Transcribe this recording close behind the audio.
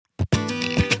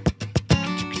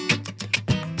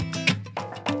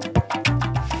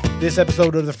This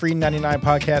episode of the Free 99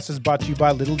 podcast is brought to you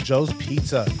by Little Joe's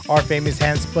Pizza. Our famous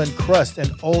hand-spun crust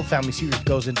and old family secret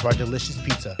goes into our delicious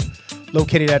pizza.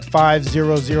 Located at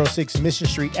 5006 Mission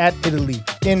Street at Italy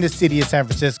in the city of San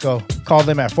Francisco. Call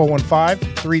them at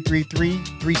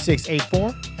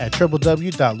 415-333-3684 at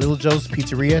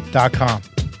www.littlejoespizzeria.com.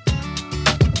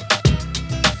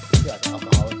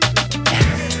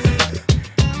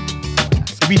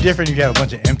 It'd be different if you have a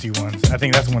bunch of empty ones. I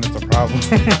think that's when it's a problem.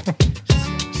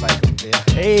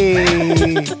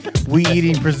 Hey, We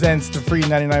Eating presents the Free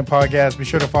 99 podcast. Be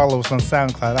sure to follow us on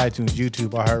SoundCloud, iTunes, YouTube,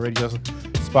 iHeartRadio,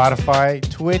 Spotify,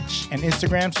 Twitch, and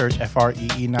Instagram. Search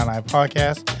FREE99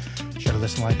 podcast. Be sure to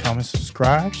listen, like, comment,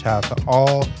 subscribe. Shout out to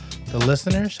all the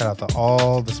listeners. Shout out to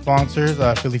all the sponsors.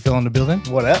 Philly Phil in the building.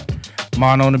 What up?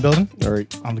 Mono in the building. All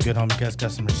right. I'm the Good Homie Guest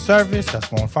Customer Service. That's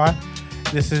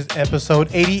 415. This is episode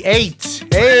 88.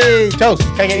 Hey, Toast.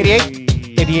 Can I get 88?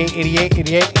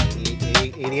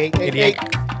 88.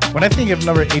 When I think of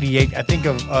number 88, I think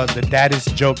of the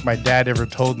daddest joke my dad ever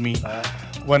told me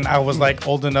when I was like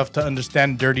old enough to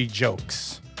understand dirty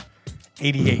jokes.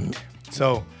 88.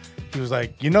 So he was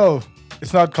like,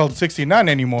 it's not called 69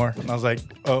 anymore. And I was like,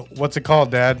 what's it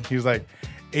called, Dad? He was like,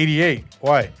 88.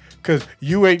 Why? Because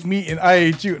you ate me and I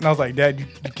ate you. And I was like, Dad, you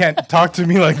can't talk to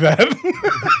me like that.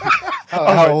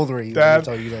 How old were you Dad,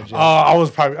 when he told you that joke? I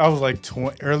was like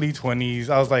early 20s.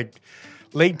 I was like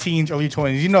late teens, early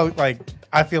 20s. Like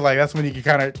I feel like that's when you can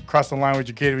kind of cross the line with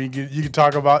your kid. When you can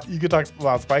talk about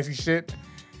spicy shit.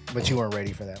 But you weren't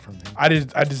ready for that from him. I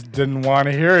just didn't want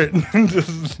to hear it.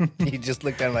 You just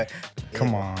looked at him like,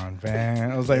 come on,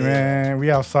 man. I was like, man,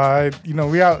 we outside.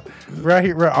 We're out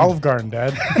here. We're at Olive Garden,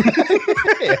 Dad.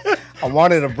 I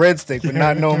wanted a breadstick, but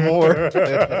not no more.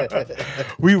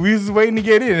 we was waiting to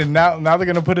get in, and now they're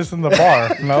gonna put us in the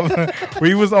bar.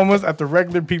 We was almost at the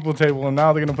regular people table, and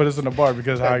now they're gonna put us in the bar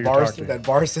because of how you're talking. That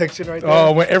bar section right there.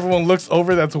 Oh, when everyone looks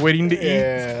over, that's waiting to eat.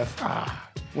 Yeah.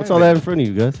 What's all that in front of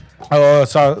you guys? Oh,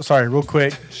 sorry, real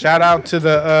quick. Shout out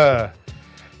to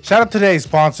today's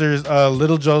sponsors,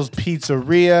 Little Joe's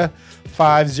Pizzeria,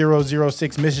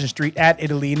 5006 Mission Street at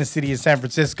Italy in the city of San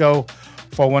Francisco,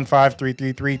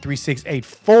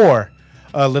 415-333-3684,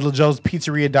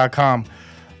 littlejoespizzeria.com.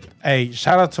 Hey,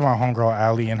 shout out to my homegirl,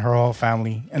 Allie, and her whole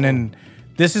family. And then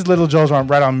this is Little Joe's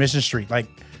right on Mission Street. Like,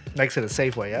 next to the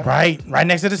Safeway, yeah? Right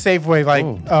next to the Safeway. Like,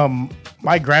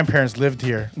 my grandparents lived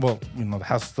here. Well, the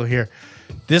house is still here.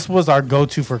 This was our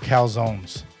go-to for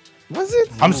calzones. Was it?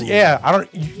 I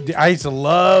used to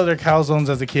love their calzones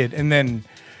as a kid, and then,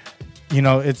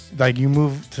 it's like you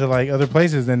move to like other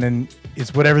places, and then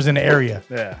it's whatever's in the area.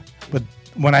 Yeah. But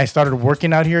when I started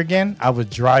working out here again, I would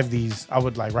drive these. I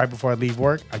would right before I leave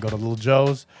work, I go to Little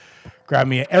Joe's, grab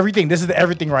me everything. This is the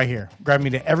everything right here. Grab me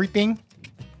the everything,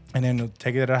 and then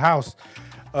take it to the house.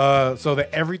 So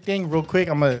the everything, real quick.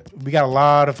 We got a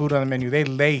lot of food on the menu. They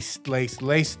laced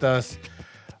us.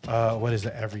 What is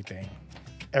the everything?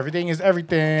 Everything is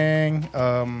everything.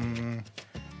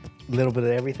 Little bit of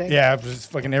everything? Yeah,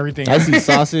 just fucking everything. I see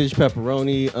sausage,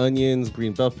 pepperoni, onions,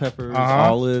 green bell peppers,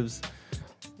 olives.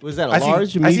 Was that a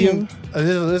large, medium? This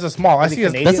is a small. That's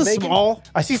a small.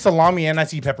 I see salami and I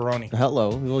see pepperoni.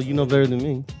 Hello. Well, you know better than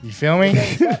me. You feel me?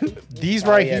 These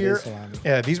right here.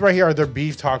 Yeah, these right here are their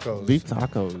beef tacos. Beef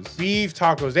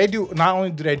tacos. They do, not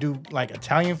only do they do like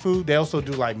Italian food, they also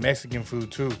do like Mexican food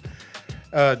too.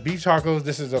 Beef tacos.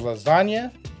 This is a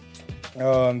lasagna.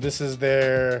 This is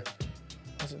their.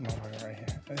 What's it? No, right here.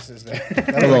 This is their.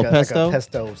 A little pesto. Like a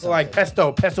pesto. Like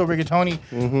pesto rigatoni.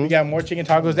 We got more chicken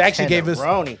tacos. They actually gave us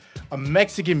a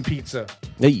Mexican pizza,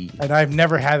 and I've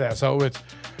never had that. So it's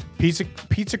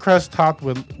pizza crust topped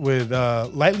with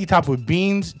lightly topped with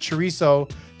beans, chorizo,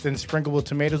 then sprinkled with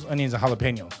tomatoes, onions, and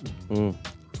jalapenos.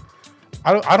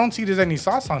 I don't see there's any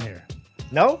sauce on here.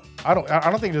 No, I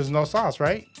don't think there's no sauce,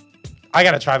 right? I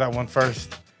gotta try that one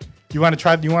first. You want to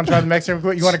try the Mexican real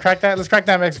quick? You want to crack that? Let's crack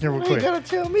that Mexican real quick. You gotta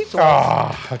tell me twice.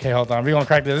 Oh, okay, hold on. We're gonna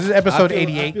crack this. This is episode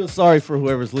 88. I feel sorry for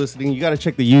whoever's listening. You got to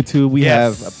check the YouTube. We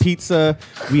have a pizza.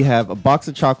 We have a box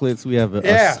of chocolates. We have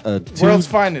world's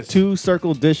finest. 2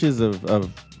 circle dishes of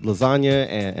lasagna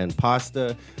and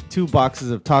pasta. 2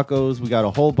 boxes of tacos. We got a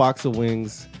whole box of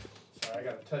wings. Sorry, I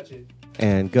gotta touch it.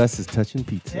 And Gus is touching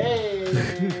pizza.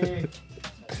 Hey.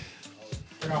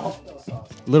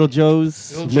 Little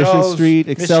Joe's, Mission Street,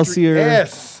 Excelsior.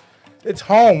 Yes, it's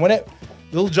home.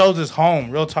 Little Joe's is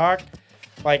home. Real talk.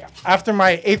 Like after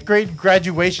my 8th grade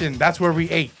graduation, that's where we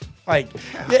ate. Like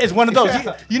it's one of those.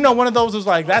 One of those is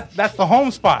like that's the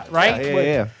home spot, right?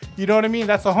 Yeah. You know what I mean?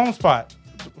 That's the home spot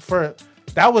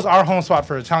that was our home spot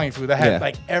for Italian food. That had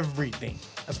like everything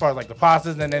as far as like the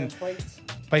pastas and then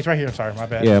Place right here. Sorry, my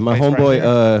bad. Yeah, my Place right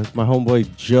homeboy, here. my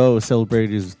homeboy Joe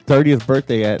celebrated his 30th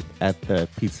birthday at the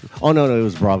pizza. Oh no, it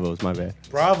was Bravo's. My bad.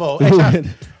 Bravo. Hey, shout-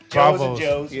 Bravo.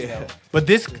 Joe's, you know. But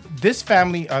this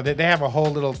family, they have a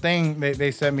whole little thing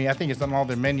they sent me. I think it's on all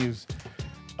their menus.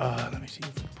 Let me see if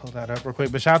I can pull that up real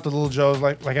quick. But shout out to Little Joe's,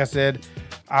 like I said,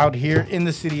 out here in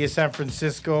the city of San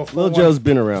Francisco. Lil Joe's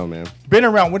been around, man. Been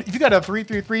around. If you got a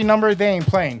 333 number, they ain't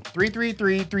playing.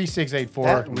 333-3684.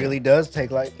 That really does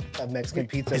take like a Mexican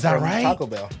pizza Is that from right? Taco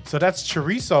Bell. So that's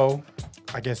chorizo.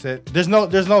 I guess there's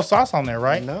no sauce on there,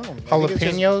 right? No, I think it's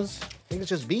Jalapenos. I think it's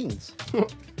just beans.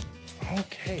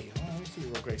 Okay, let me see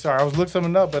real quick. Sorry, I was looking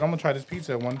something up, but I'm gonna try this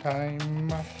pizza one time.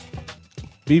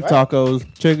 Beef tacos,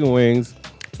 chicken wings,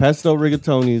 pesto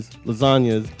rigatonis,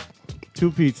 lasagnas,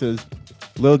 2 pizzas,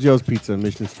 Lil Joe's Pizza,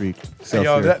 Mission Street. Hey,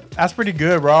 yo, that's pretty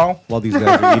good, bro. While these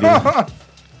guys are eating.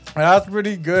 That's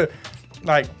pretty good.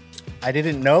 Like, I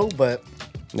didn't know, but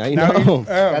Now you now know.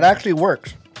 that actually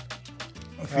works.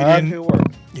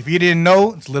 if you didn't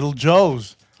know, it's Little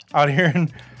Joe's out here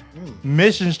in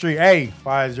Mission Street. Hey,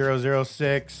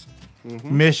 5006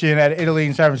 Mission at Italy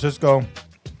in San Francisco.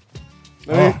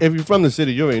 I mean, if you're from the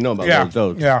city, you already know about Yeah,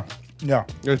 Lil Joe's. yeah.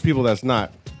 There's people that's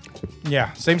not.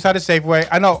 Yeah, same side of Safeway.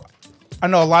 I know a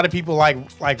lot of people like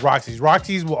Roxy's.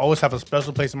 Roxy's will always have a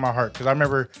special place in my heart because I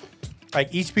remember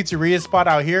like each pizzeria spot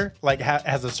out here like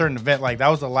has a certain event. Like that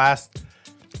was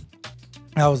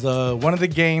one of the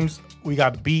games we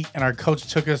got beat and our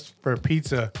coach took us for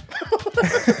pizza.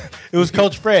 It was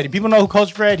Coach Fred. People know who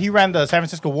Coach Fred. He ran the San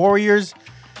Francisco Warriors.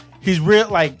 He's real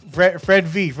like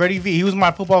Freddie V. He was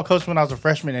my football coach when I was a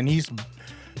freshman, and he used to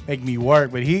make me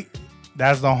work. But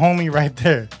that's the homie right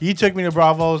there. He took me to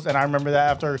Bravo's, and I remember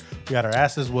that after we got our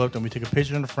asses whooped, and we took a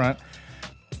picture in the front.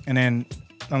 And then,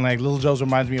 like Little Joe's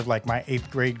reminds me of like my 8th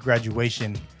grade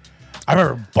graduation. I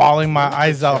remember bawling my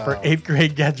eyes out for 8th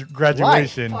grade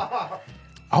graduation.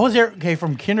 I was there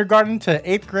from kindergarten to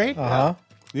 8th grade.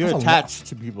 You're attached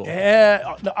to people.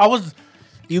 Yeah, I was.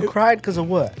 You cried because of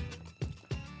what?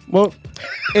 Well,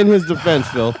 in his defense,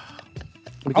 Phil.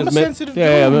 I'm a sensitive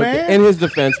dude, but man. In his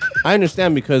defense, I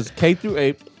understand because K through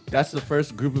 8, that's the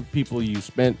first group of people you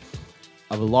spent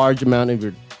a large amount of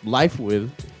your life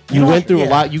with. You went through a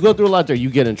lot. You go through a lot there. You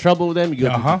get in trouble with them. You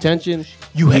go through detention.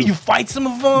 You fight some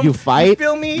of them. You fight. You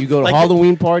feel me? You go to Like,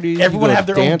 Halloween parties. everyone you go have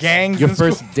to their own dance, gangs Your in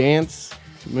first school. dance.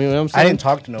 You know what I'm saying? I didn't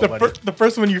talk to nobody. The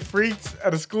first one you freaked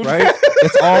at a school. Right?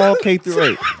 It's all K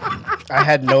through 8. I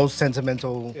had no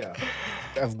sentimental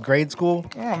of grade school.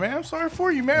 Oh man, I'm sorry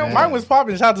for you, man. Mine was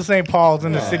popping. Shout out to St. Paul's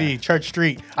in the city, Church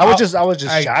Street. I was just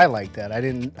shy like that. I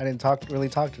didn't really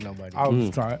talk to nobody. I was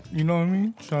trying, you know what I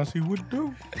mean? Trying to see what to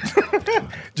do.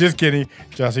 Just kidding.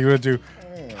 Trying to see what to do.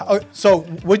 So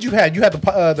what you had? You had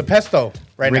the pesto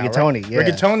right Rigatoni, now, right? yeah.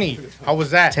 Rigatoni. How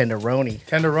was that? Tenderoni.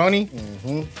 Tenderoni.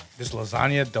 This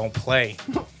lasagna don't play.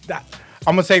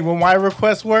 I'm gonna say what my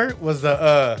requests was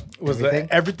the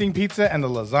everything pizza and the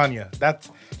lasagna. That's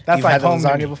You've like had the home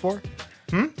lasagna menu. before?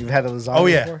 You've had the lasagna Oh,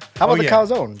 yeah. before? How about Oh, the yeah.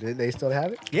 calzone? Did they still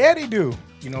have it? Yeah, they do.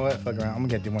 You know what? Fuck around. I'm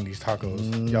gonna get one of these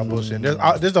tacos. Y'all bullshit.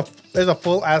 There's a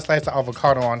full ass slice of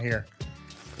avocado on here.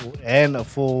 And a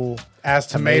full Ass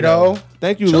tomato.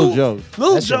 Thank you, Lil Joe's.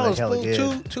 Little That shit look Joe's. hella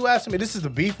good. Two ass tomato. This is the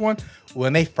beef one.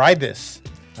 When they fried this,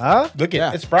 Huh? look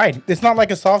Yeah. it's fried. It's not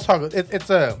like a soft taco. It's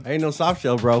a Ain't no soft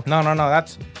shell, bro. no.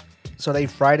 That's So they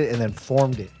fried it and then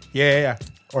formed it. yeah.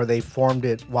 Or they formed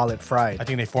it while it fried. I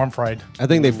think they form fried. I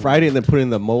think they fried it and then put it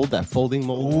in the mold, that folding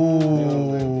mold.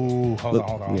 Ooh, hold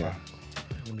on. Yeah.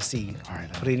 Let me see. All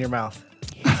right, put it in your mouth.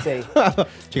 Say Check out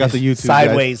the YouTube.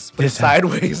 sideways. Put it This how-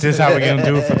 sideways. This is how we're gonna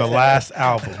do it for the last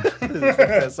album.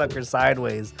 That sucker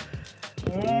sideways.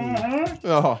 Guys.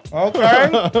 Oh.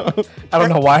 Okay. I don't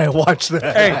know why I watched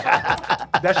that. Hey,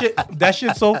 that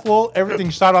shit so full, everything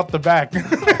shot off the back.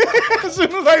 As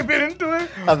soon as I bit into it,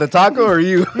 Of the taco or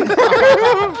you?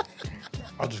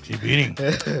 I'll just keep eating.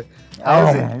 How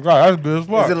is Oh it? my god, that's good as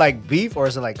fuck. Is it like beef or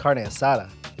is it like carne asada?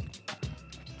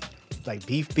 Like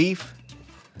beef,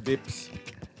 Dips.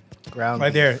 ground. right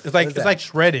beef. there? It's like What is it's that? like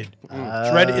shredded.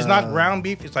 Shredded. It's not ground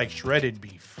beef. It's like shredded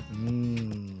beef.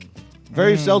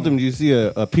 Very seldom do you see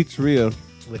a pizzeria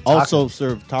With also tacos.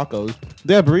 serve tacos.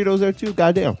 They have burritos there too.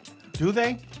 Goddamn. Do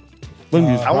they?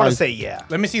 Wouldn't be I want to surprised. say yeah.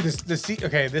 Let me see this.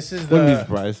 Okay, this is Wouldn't be the.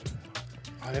 surprised.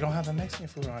 Oh, they don't have the Mexican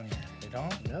food on here. They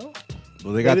don't. No.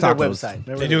 Well, they got Maybe their tacos. website.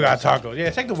 Maybe They their do got website. tacos. Yeah,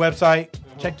 check the website.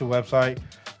 Check the website.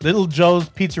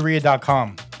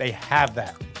 LittleJoe'sPizzeria.com. They have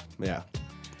that. Yeah.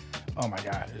 Oh my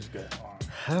god, it's good.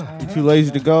 You too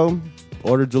lazy to go?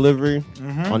 Order delivery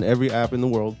on every app in the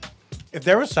world. If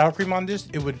there was sour cream on this,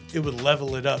 it would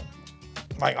level it up.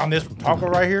 Like on this taco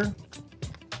right here,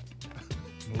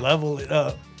 level it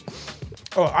up.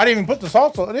 Oh, I didn't even put the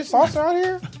salsa. There's salsa out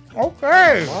here?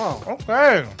 Okay. Wow.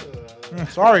 Okay.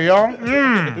 Sorry, y'all.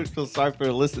 I feel sorry for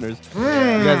the listeners. You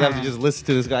guys have to just listen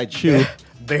to this guy chew.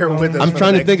 Bear with us. I'm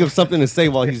trying to think of something to say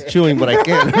while he's chewing, but I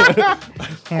can't.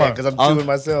 because I'm chewing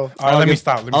myself. All right, let me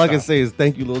stop. All I can say is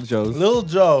thank you, Little Joe's. Little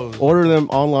Joe's. Order them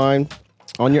online,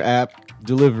 on your app,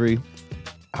 delivery.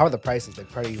 How are the prices? Like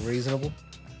pretty reasonable?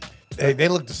 They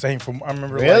look the same from, I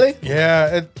remember. Really? Like,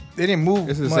 yeah, they didn't move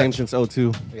This is the much. same since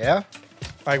 02. Yeah.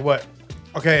 Like what?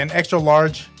 Okay, an extra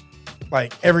large,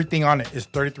 like everything on it is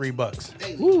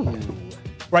 $33. Ooh.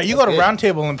 Right, you go to good. Round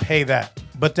Table and pay that.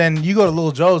 But then you go to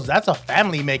Little Joe's, that's a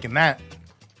family making that.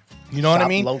 You know what I Shop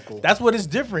mean? local. That's what is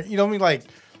different. You know what I mean? Like,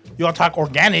 you all talk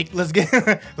organic. Let's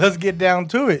get down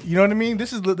to it. You know what I mean?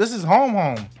 This is home.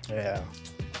 Yeah.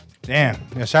 Damn.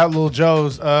 Yeah, shout out Little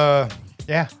Joe's.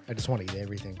 Yeah, I just want to eat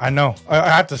everything. I know. I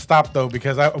have to stop though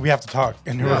because we have to talk.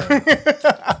 And You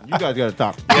guys got to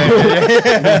talk.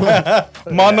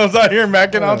 Mono's out here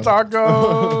macking on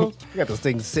tacos. I got this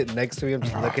thing sitting next to me. I'm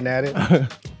just looking at it.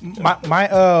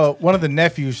 My one of the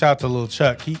nephews, shout out to Lil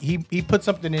Chuck. He put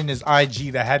something in his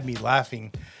IG that had me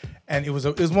laughing, and it was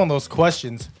one of those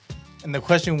questions, and the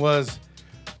question was,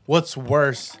 what's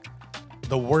worse,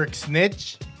 the work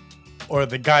snitch, or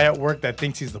the guy at work that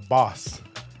thinks he's the boss?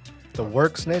 The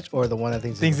work snitch or the one that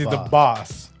thinks Thinks he's he's the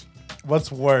boss. What's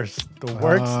worse, the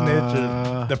work snitch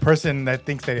or the person that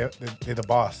thinks they're the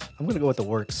boss? I'm gonna go with the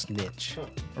work snitch.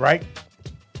 Right?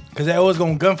 Because they always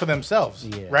gonna gun for themselves,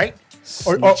 Yeah. right?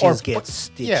 Snitches get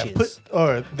stitches. Yeah,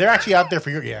 or they're actually out there for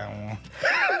your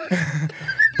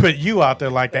put you out there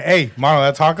like that. Hey, Mono,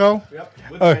 that taco?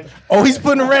 Yep. He's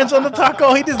putting a wrench on the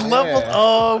taco. He just leveled.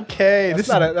 Okay, That's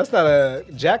not a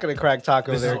Jack and the Crack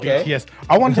taco there, okay? Yes,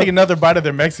 I want to take another bite of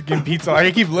their Mexican pizza. I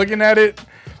keep looking at it.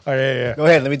 Oh yeah. Go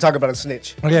ahead, let me talk about a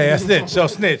snitch. Yeah, snitch. So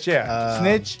snitch, yeah,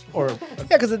 snitch or Yeah,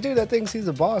 because the dude that thinks he's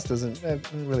a boss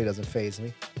really doesn't faze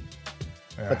me.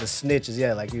 But the snitch is,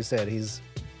 yeah, like you said,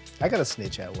 I got a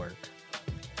snitch at work.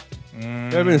 You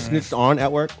ever been snitched on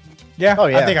at work? yeah. Oh,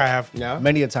 yeah. I think I have. Yeah.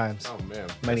 Many a times. Oh man,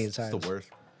 Many That's times. the worst.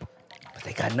 But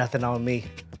they got nothing on me.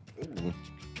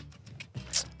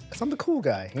 Cause I'm the cool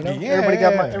guy, you know? Yeah.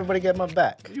 Everybody got my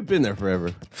back. You've been there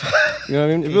forever. You know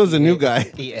what I mean? If it was a new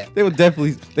guy, Yeah.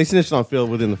 they snitched on Phil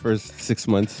within the first 6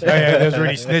 months. Oh, yeah, there's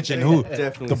already snitching. Who?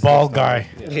 Definitely The bald snitched on guy.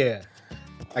 Yeah.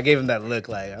 I gave him that look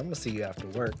like, I'm gonna see you after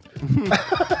work.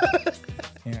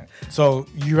 Yeah. So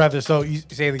you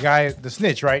say the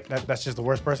snitch, right? That's just the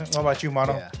worst person. What about you,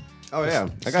 Mono? Yeah. Oh yeah,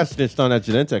 I got snitched on at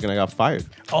Genentech and I got fired.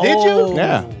 Oh. Did you?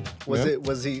 Yeah.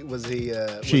 Was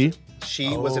Yeah. he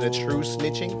She. was it a true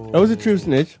snitching? That was a true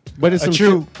snitch, but it's A some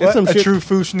true, shit, it's some a shit, true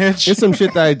foo snitch. it's some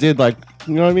shit that I did, like,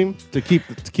 you know what I mean, to keep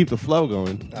the flow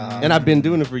going, and I've been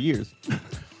doing it for years.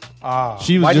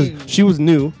 She Why was do you- she was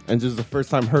new, and this is the first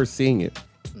time her seeing it.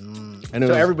 And it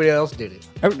So was, everybody else did it.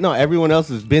 everyone else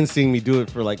has been seeing me do it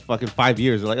for like fucking 5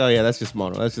 years. They're like, oh yeah, that's just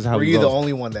Mono. That's just how Were it you the goes.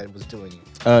 only one that was doing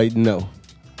it? No,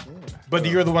 But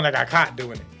you're the one that got caught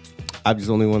doing it. I'm just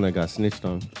the only one that got snitched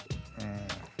on.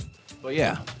 But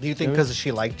yeah, Do you think because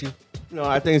she liked you? no,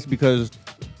 I think it's because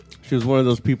she was one of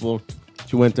those people.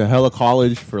 She went to hella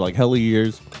college for like hella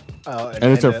years, and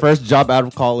it's her first job out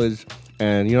of college.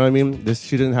 And you know what I mean?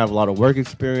 She didn't have a lot of work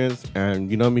experience,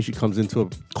 and you know what I mean? She comes into a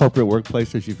corporate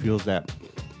workplace and she feels that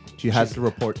she has to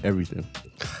report everything.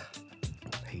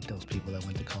 I hate those people that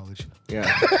went to college.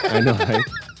 Yeah, I know, right?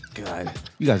 God,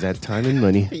 you guys had time and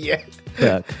money. Yeah.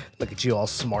 Yeah. Look at you all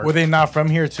smart. Were they not from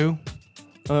here too?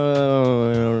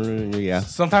 Yeah.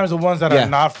 Sometimes the ones that Yeah. are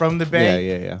not from the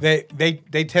Bay, Yeah.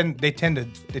 they tend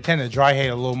to dry hate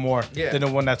a little more than the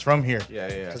one that's from here. Yeah.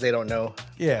 Because they don't know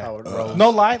Yeah. how it rolls. No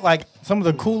lie, like some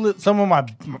of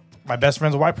my best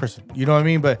friend's a white person. You know what I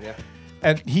mean? But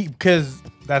and because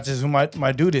that's just who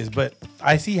my dude is. But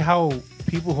I see how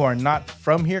people who are not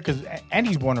from here, because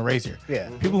Andy's born and raised here. Yeah.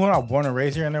 People who are not born and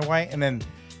raised here and they're white, and then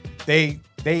they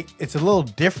it's a little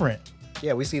different.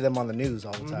 Yeah, we see them on the news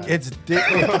all the time. It's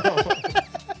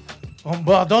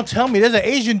well, don't tell me there's an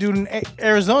Asian dude in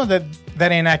Arizona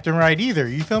that ain't acting right either.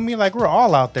 You feel me? Like we're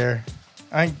all out there.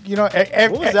 What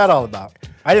What was that all about?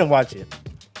 I didn't watch it.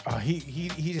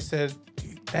 He just said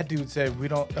that dude said we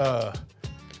don't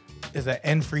is an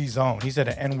N-free zone. He said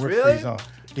an N-word Really? free zone.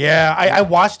 Yeah, I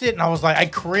watched it and I was like, I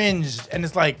cringed, and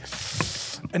it's like,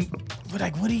 and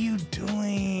like, what are you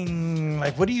doing?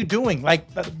 Like, what are you doing? Like,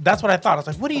 that's what I thought. I was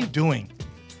like, what are you doing?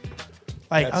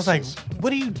 Like, I was like,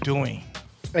 what are you doing?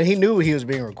 And he knew he was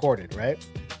being recorded, right?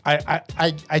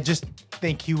 I just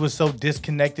think he was so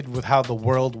disconnected with how the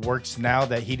world works now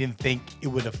that he didn't think it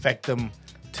would affect him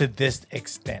to this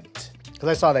extent. Because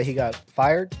I saw that he got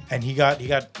fired. And he got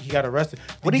arrested.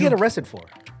 What did he get arrested for?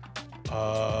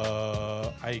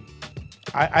 I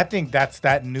think that's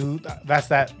the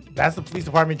police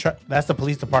department. That's the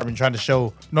police department trying to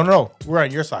show. No, we're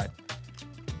on your side.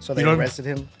 So they arrested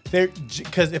him.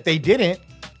 Because if they didn't,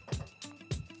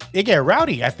 it get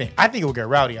rowdy. I think it would get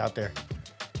rowdy out there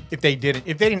if they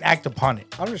didn't act upon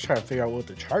it. I'm just trying to figure out what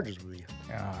the charges would be.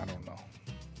 I don't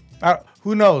know.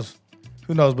 Who knows?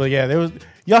 But yeah, there was.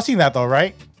 Y'all seen that though,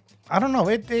 right? I don't know.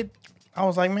 I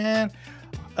was like, man,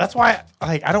 that's why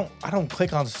I don't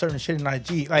click on certain shit in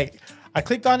IG. Like, I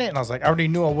clicked on it and I was like, I already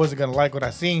knew I wasn't gonna like what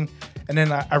I seen. And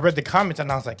then I read the comments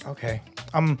and I was like, okay,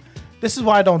 this is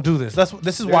why I don't do this.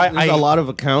 There's a lot of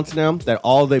accounts now that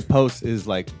all they post is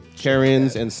like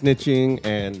Karens and snitching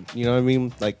and you know what I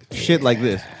mean, like shit like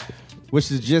this,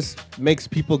 which is just makes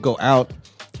people go out.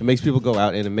 It makes people go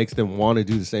out and it makes them want to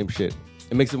do the same shit.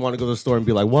 It makes them want to go to the store and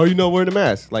be like, why are you not wearing a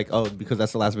mask? Like, oh, because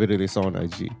that's the last video they saw on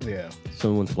IG. Yeah.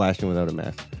 Someone's flashing without a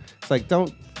mask. It's like,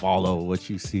 don't follow what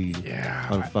you see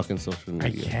on fucking social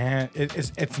media. I can't.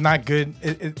 It's not good.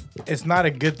 It's not a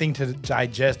good thing to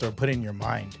digest or put in your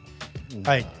mind.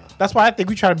 Like, that's why I think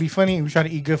we try to be funny and we try to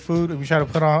eat good food and we try to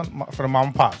put on for the mom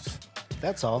and pops.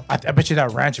 That's all. I bet you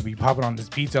that ranch would be popping on this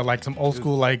pizza like some old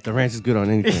school, like. The ranch is good on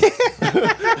anything.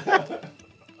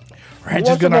 Ranch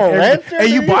is good on everything. Hey,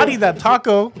 you bodied that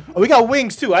taco. Oh, we got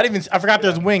wings too. I forgot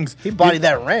there's wings. He bodied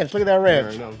that ranch. Look at that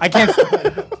ranch. I can't.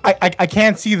 I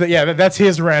can't see the. Yeah, that's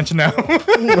his ranch now.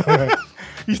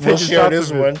 We'll share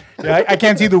this one. Yeah, I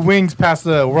can't see the wings past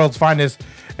the world's finest.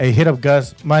 Hey, hit up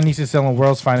Gus. My niece is selling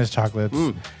world's finest chocolates.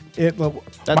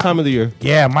 That time of the year.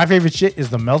 Yeah, my favorite shit is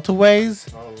the meltaways.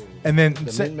 And then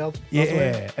the mint melt.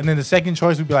 Yeah, and then the second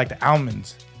choice would be like the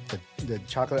almonds. The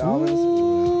chocolate almonds.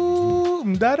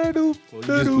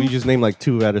 We just named like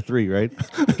 2 out of 3, right?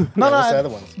 No, what's the other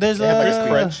one? There's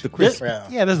the crisp.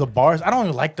 Yeah, there's the bars. I don't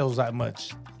even like those that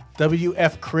much.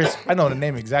 WF Crisp. I know the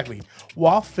name exactly.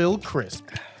 Waffle Crisp.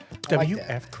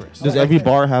 WF Crisp. Does every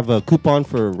bar have a coupon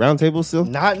for round table still?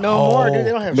 Not no more, dude. They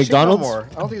don't have McDonald's? shit no more.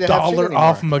 I don't think they have shit $1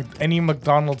 anymore. off any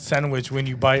McDonald's sandwich when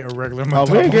you buy a regular Oh,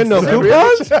 McDonald's. we ain't getting no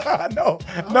coupons? No,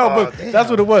 but damn. that's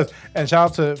what it was. And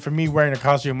shout out for me wearing a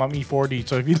costume. I'm E4D.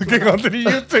 So if you're looking onto the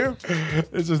YouTube,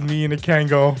 it's just me and a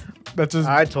Kango. That's just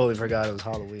I totally forgot it was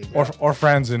Halloween. or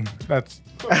Franzen. That's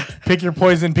pick your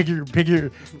poison, pick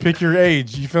your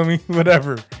age. You feel me?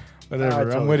 Whatever. I'm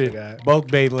totally with forgot. it. Both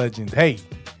Bay legends. Hey,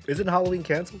 Isn't Halloween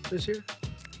canceled this year?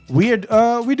 we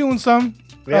doing some.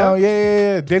 Yeah?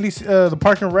 Yeah. Daily, the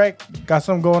Park and Rec got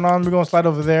something going on. We're gonna slide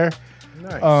over there.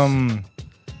 Nice.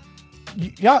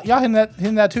 Y'all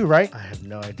hitting that too, right? I have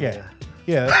no idea.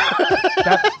 Yeah.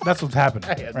 That's what's happening.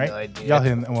 I have right? no idea. Y'all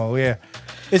hitting? Well, yeah.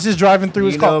 It's just driving through. You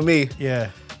It's know called me. Yeah.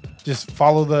 Just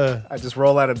follow the. I just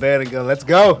roll out of bed and go, let's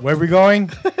go. Where we going?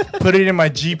 Put it in my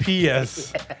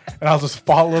GPS, and I'll just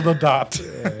follow the dot.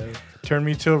 Turn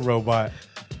me to a robot.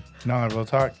 No, real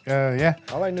talk. Yeah.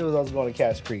 All I knew was I was going to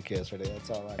Cash Creek yesterday.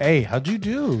 That's all I knew. Hey, how'd you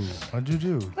do?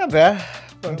 Not bad.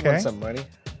 But Okay. I won some money.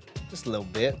 Just a little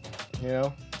bit, you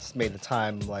know? Just made the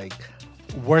time, like...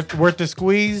 Worth the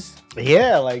squeeze?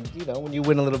 Yeah, like, you know, when you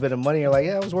win a little bit of money, you're like,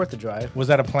 yeah, it was worth the drive. Was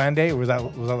that a planned day, or was that?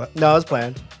 No, it was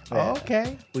planned. Oh, Yeah.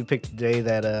 okay. We picked a day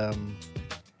that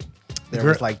there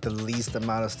was, like, the least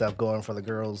amount of stuff going for the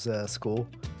girls' school.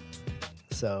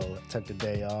 So, I took the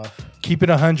day off. Keep it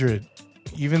 100.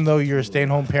 Even though you're a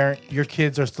stay-at-home parent, your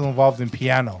kids are still involved in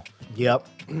piano. Yep.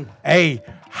 Hey,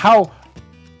 how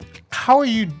are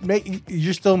you making?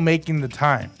 You're still making the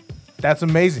time. That's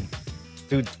amazing.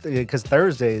 Dude, because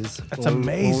Thursdays, That's when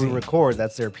amazing. we record,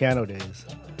 that's their piano days.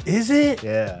 Is it?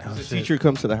 Yeah. Does the teacher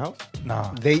come to the house?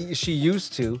 Nah. She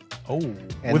used to. Oh,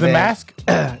 And with a then- mask?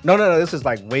 No. This is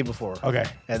like way before. Okay.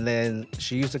 And then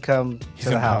she used to come He's to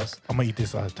the in house. I'm gonna eat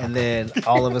this all the time. And then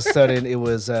all of a sudden, it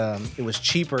was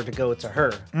cheaper to go to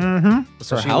her. Mm-hmm.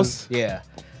 So Her she house? Yeah.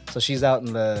 So she's out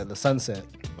in the sunset.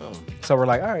 Oh. So we're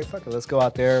like, all right, fuck it, let's go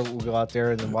out there. We'll go out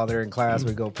there, and then while they're in class,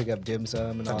 we go pick up dim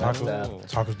sum and all that stuff.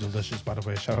 Tacos delicious, by the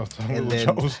way. Shout out to And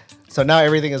Little then, Joe's. so now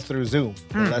everything is through Zoom.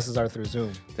 The lessons are through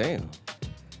Zoom. Damn.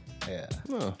 Yeah.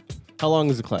 Huh. How long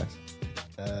is the class?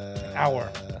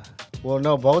 Hour. Well,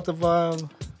 no, both of them.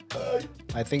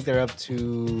 I think they're up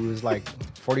to is like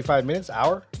 45 minutes,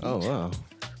 hour. Oh, wow.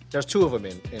 There's 2 of them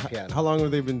in piano. How long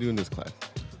have they been doing this class?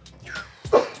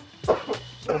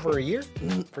 Over a year,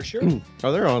 for sure.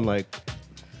 Oh,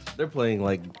 they're playing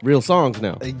like real songs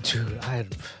now. Dude,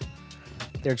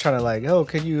 they're trying to like, oh,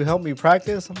 can you help me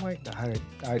practice? I'm like,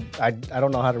 I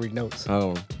don't know how to read notes.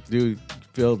 Oh, dude,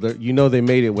 Phil, you know they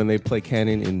made it when they play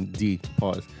Canon in D.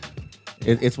 Pause.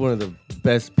 It's one of the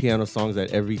best piano songs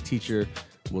that every teacher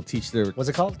will teach their. What's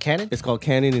it called? Canon? It's called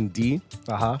Canon in D.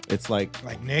 Uh-huh. It's like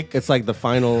Like Nick. it's like the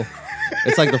final.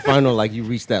 It's like the final, like you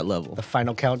reach that level. The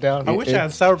final countdown. I wish I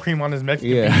had sour cream on his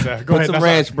Mexican Yeah. pizza. Go Put ahead. some that's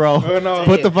ranch, bro. Oh, no.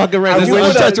 Put the fucking ranch. You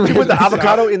Let's touch put the ranch.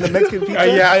 avocado in the Mexican pizza.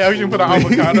 Yeah, I usually put an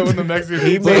avocado in the Mexican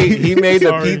He pizza. made the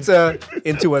Sorry. pizza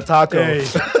into a taco. Hey.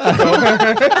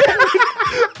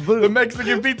 The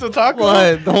Mexican pizza taco.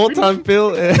 What? The whole time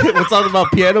Phil we're talking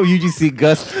about piano, you just see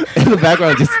Gus in the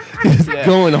background just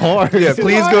going hard. Yeah,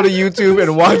 please go to YouTube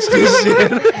and watch this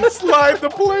shit. Slide the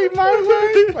plate my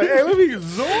way. Like, hey, let me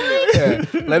zoom it.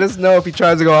 Yeah. Let us know if he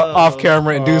tries to go off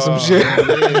camera and do some shit.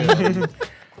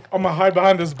 I'm gonna hide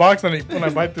behind this box when I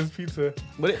bite this pizza.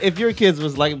 But if your kids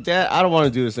was like, Dad, I don't want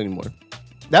to do this anymore.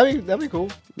 That'd be cool.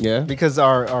 Yeah. Because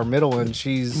our middle one,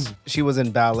 she was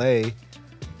in ballet,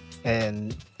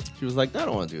 and She was like, I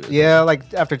don't want to do this. yeah,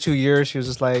 like after 2 years, she was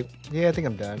just like, yeah, I think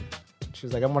I'm done. She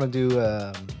was like, I want to do.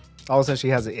 All of a sudden, she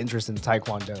has an interest in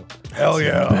taekwondo. Hell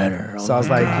yeah. Better. So I was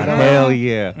like, you know, Hell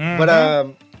yeah. but I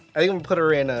think I'm gonna put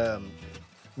her in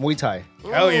Muay Thai.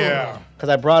 Hell yeah. Cause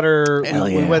I brought her. Hell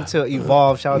We yeah. went to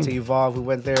Evolve. Shout out to Evolve. We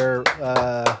went there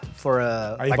for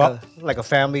like a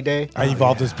family day. I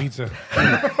evolved this pizza.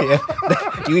 Yeah.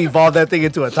 You evolved that thing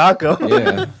into a taco.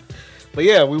 Yeah. But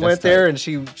yeah, we went tight. there and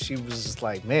she was just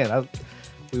like, man,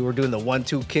 we were doing the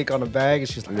 1-2 kick on the bag, and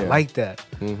she's like, I Yeah. like that.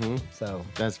 Mm-hmm. So.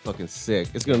 That's fucking sick.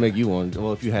 It's gonna make you want.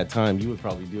 Well, if you had time, you would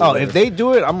probably do it. Oh, later. if they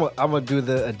do it, I'm gonna do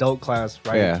the adult class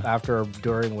right Yeah. after or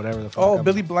during whatever the fuck. Oh,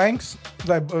 Billy Blanks.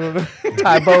 Like,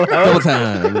 Tybo. double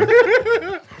time.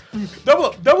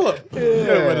 double up.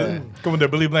 Yeah. Come on there,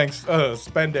 Billy Blanks.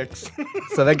 Spandex.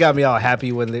 So that got me all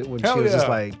happy when she Hell was just yeah.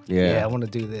 like, Yeah. yeah, I want to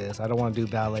do this. I don't want to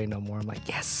do ballet no more. I'm like,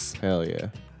 yes. Hell yeah.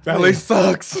 Ballet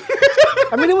sucks.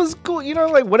 I mean, it was cool. You know,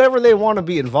 like whatever they want to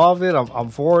be involved in, I'm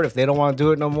for it. If they don't want to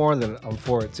do it no more, then I'm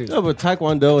for it too. No, but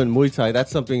Taekwondo and Muay Thai,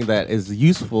 that's something that is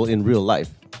useful in real life.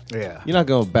 Yeah. You're not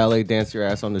gonna ballet dance your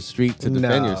ass on the street to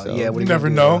defend yourself. Yeah, what You are never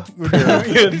gonna do? know.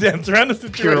 You dance around the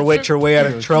situation. Pirouette your way out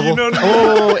of trouble. You know what I mean?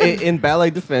 Oh, in ballet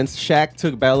defense, Shaq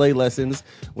took ballet lessons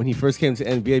when he first came to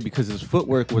NBA because his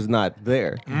footwork was not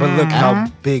there. But look how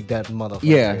big that motherfucker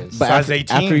Yeah, is. but Size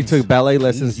after he 18s. took ballet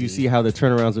lessons, you Easy. see how the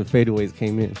turnarounds and fadeaways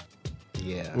came in.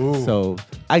 Yeah. Ooh. So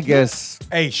I guess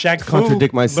Hey, Shaq Fu.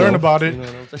 Contradict myself. Learn about it. You know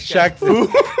what I'm saying? Shaq Fu.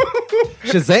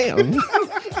 Shazam!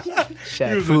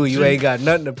 Shaq was Fu, a you G. ain't got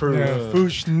nothing to prove. Yeah, Fu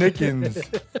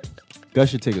Schnickens. Gus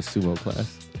should take a sumo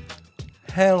class.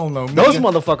 Hell no. Those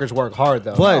man. motherfuckers work hard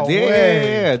though. But No yeah,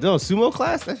 way. no sumo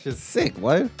class. That's just sick.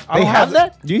 What? I They don't have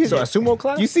that? You- So a sumo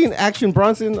class? You seen Action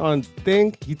Bronson on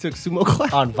Thing? He took sumo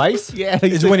class. On Vice? Yeah,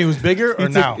 Is it when he was bigger or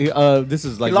now? This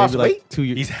is like He lost maybe like weight? 2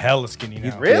 years. He's hella skinny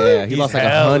now. Really? Yeah, he He's lost like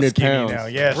hella 100 skinny pounds. now.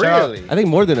 Yeah, Really? I think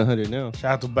more than 100 now.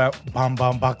 Shout out to Bam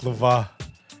Bam Baklava.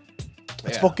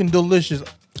 It's fucking delicious.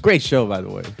 Great show, by the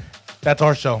way. That's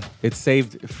our show. It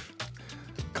saved.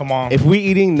 Come on. If We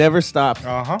Eating never stopped,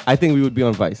 Uh-huh. I think we would be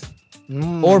on Vice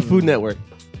or Food Network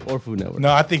or Food Network.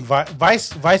 No, I think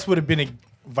Vice would have been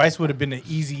an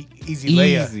easy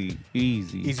layup.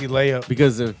 Easy Layup.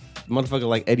 Because if motherfucker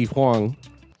like Eddie Huang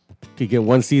could get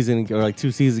 1 season or like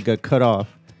 2 seasons got cut off,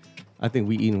 I think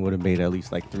We Eating would have made at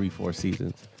least like 3-4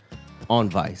 seasons on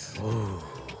Vice.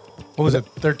 What was it?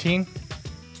 13?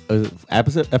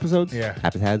 Episodes? Yeah.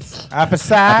 Episodes.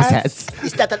 Episodes.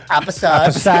 Is that an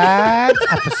episode?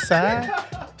 Episode.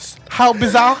 How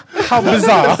bizarre. How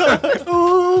bizarre.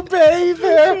 Ooh,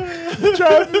 baby.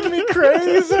 Driving me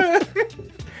crazy.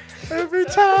 Every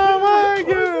time I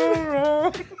get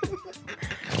around.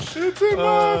 It's in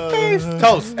my face.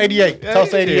 Toast 88.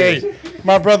 Toast 88.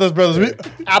 My brothers.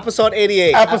 Episode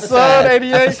 88. Episode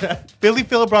 88. Philly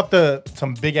Phil brought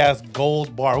some big ass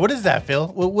gold bar. What is that, Phil?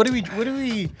 What are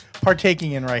we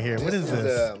partaking in right here? What is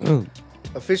this?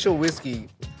 Official whiskey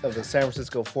of the San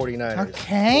Francisco 49ers.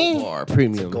 Okay. Bar It's a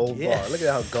premium. gold Yes. bar. Look at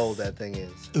how gold that thing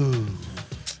is. Ooh.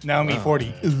 Now me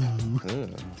 40. Ooh.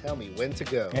 Tell me when to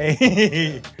go.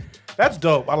 Hey. That's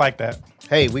dope. I like that.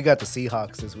 Hey, we got the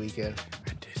Seahawks this weekend.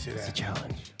 I did see that.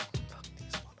 Challenge.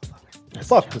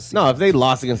 Fuck the Seahawks. No, if they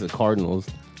lost against the Cardinals,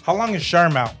 How long is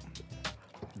Sherm out?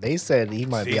 They said he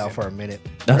might be out Season. for a minute.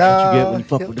 that's what you get when you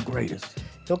fuck he'll- with the greatest.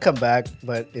 He'll come back,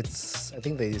 but I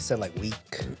think they said like week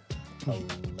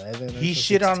 11. or He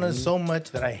shit on 16. us so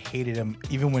much that I hated him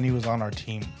even when he was on our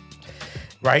team.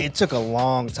 Right? It took a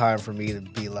long time for me to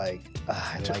be like,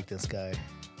 I like this guy.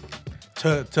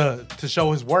 To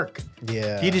show his work.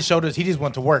 Yeah. He just showed us he just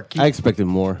went to work. I expected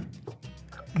more.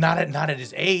 Not at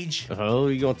his age. Oh,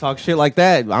 you gonna talk shit like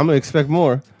that? I'm gonna expect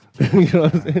more. You know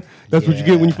what I'm saying? That's what you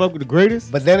get when you fuck with the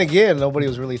greatest. But then again, nobody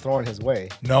was really throwing his way.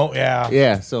 No, yeah.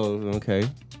 Yeah. So okay,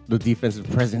 the defensive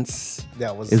presence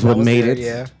That was is that what was made there, it.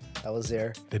 Yeah, that was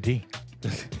there. The D.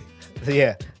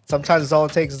 Yeah. Sometimes all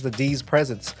it takes is the D's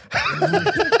presence.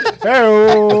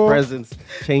 Hey-o. Presence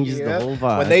changes Yeah. the whole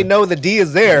vibe. When they know the D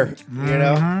is there, you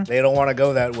know, they don't want to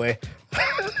go that way.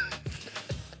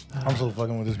 I'm still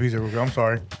fucking with this pizza. I'm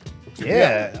sorry.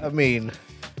 Yeah, I mean,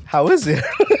 how is it?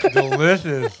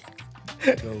 Delicious.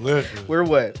 Delicious. We're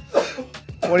what?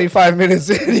 25 minutes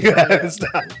in, you haven't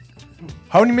stopped.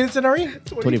 How many minutes in are we?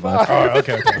 25. Oh,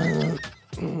 okay.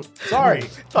 Sorry.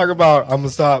 Talk about, I'm going to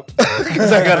stop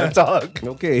because I got to talk.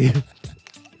 Okay.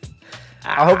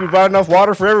 I hope you brought enough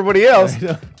water for everybody else.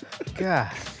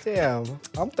 God damn,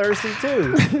 I'm thirsty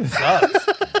too. Sucks.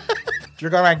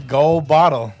 Drink on that gold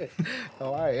bottle.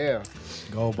 Oh, I am.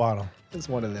 Gold bottle. It's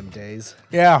one of them days.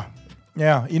 Yeah.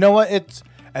 Yeah. You know what?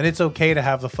 It's okay to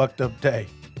have the fucked up day.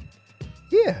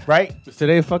 Yeah. Right? Is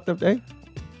today a fucked up day?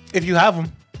 If you have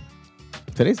them.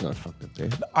 Today's not a fucked up day.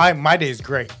 My day is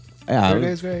great. Yeah, Every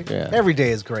day is great. Yeah. Every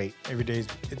day is great. Every day is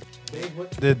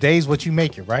the day's what you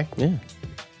make it, right? Yeah.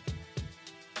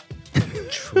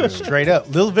 Straight up.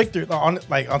 Little victory on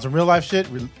some real life shit.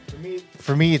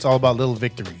 For me, it's all about little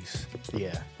victories.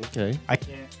 Yeah. Okay. I don't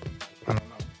know.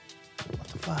 What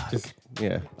the fuck? Just,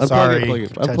 yeah. Unplug Sorry. it, plug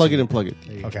it. Touch Unplug it. it and plug it.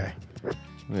 Okay.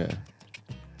 Yeah.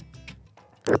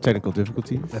 Technical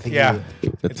difficulty. I think Yeah.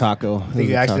 The taco. I think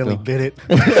you accidentally bit it.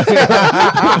 I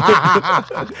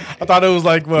thought it was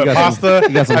like what, You got pasta.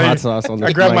 You got some hot sauce on the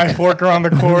I grabbed my mic. fork around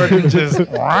the cord and just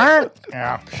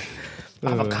yeah.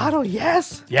 Avocado,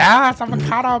 yes. Yeah, it's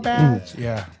avocado badge.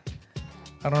 Yeah.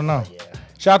 I don't know.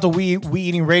 Shout out to We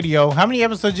Eating Radio. How many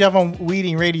episodes do you have on We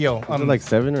Eating Radio? Is it like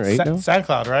 7 or 8 now?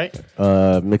 SoundCloud,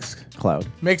 right? Mixed cloud.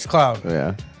 Mixcloud.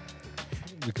 Yeah.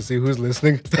 You can see who's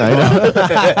listening. I know.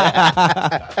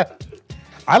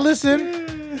 I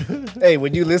listen. Hey,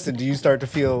 when you listen, do you start to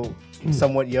feel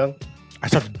somewhat young? I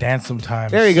start to dance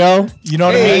sometimes. There you go. You know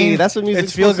what I Hey, mean? that's what music's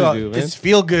it's feel supposed to good. do, man. It's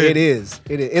feel good. It is.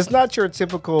 It is. It's not your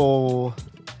typical.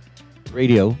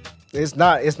 Radio. It's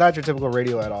not your typical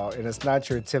radio at all, and it's not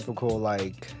your typical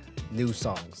like new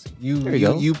songs. There you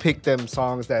go. You pick them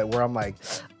songs that where I'm like,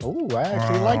 oh, I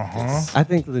actually like this. I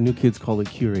think the new kids call it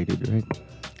curated, right?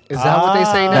 Is that what they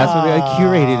say now? That's what I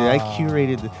curated it. I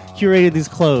curated these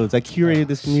clothes. I curated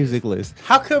this music list.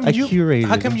 How come I you curated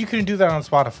How it. come you couldn't do that on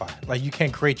Spotify? Like you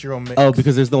can't create your own mix. Oh,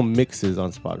 because there's no mixes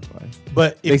on Spotify.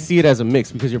 but They see it as a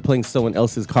mix because you're playing someone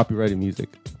else's copyrighted music.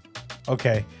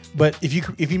 okay. But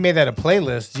if you made that a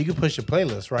playlist, you could push a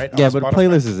playlist, right? Yeah, on but a Spotify?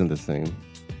 playlist isn't the same.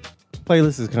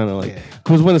 Playlist is kind of like Yeah.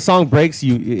 because when a song breaks,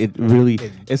 it's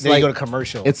Then like you go to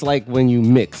commercial. It's like when you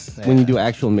mix, when you Yeah. do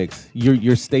actual mix,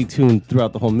 you're stay tuned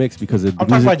throughout the whole mix because of the I'm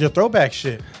talking music. about your throwback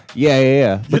shit.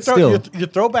 Yeah. But still, your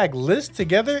throwback list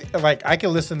together, like I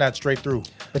can listen to that straight through.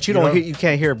 but you know? don't hear, you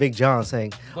can't hear Big John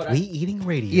saying, "We eating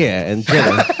radio." yeah, and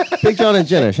Jenna, Big John and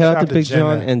Jenna. Shout out to Big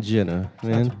Jenna. John and Jenna,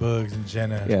 man. Bugs and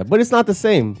Jenna. Yeah, but it's not the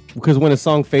same because when a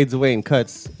song fades away and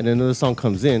cuts, and another song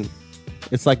comes in,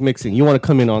 it's like mixing. You want to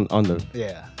come in on the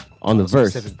Yeah. on the a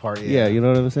verse. specific part, Yeah, yeah. you know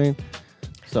what I'm saying.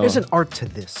 So There's an art to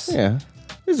this. yeah,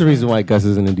 there's a reason why Gus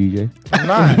isn't a DJ. I'm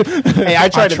not. Hey, I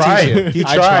tried to teach you. He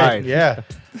I tried. Yeah.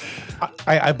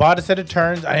 I bought a set of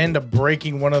turns. I ended up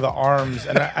breaking one of the arms,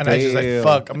 and I just like, Damn.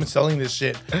 fuck, I'm selling this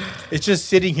shit. It's just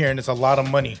sitting here, and it's a lot of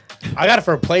money. I got it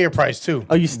for a player price too.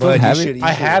 Oh, you still But have you it? should.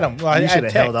 I had 'em. Well, I you had should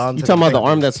have held text. on. You to talking about the thing.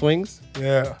 arm that swings?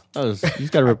 Yeah. You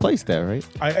just got to replace that, right?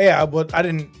 I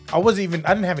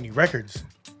didn't have any records.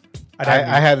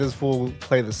 I had this fool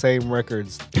play the same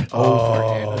records over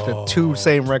and the two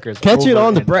same records. Catch it over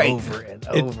on the and break. Over and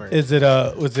over. Was it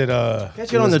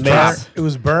Catch it on was the Mace. drop. it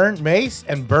was burn, Mace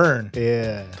and burn.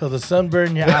 Yeah. Till the sun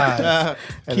burn your eyes.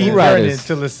 And Keep then- burning Riders.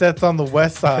 till it sets on the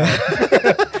west side.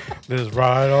 Let's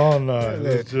ride all night.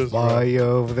 Let's just Why ride. you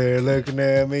over there looking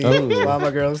at me? Oh. Why my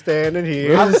girl standing Is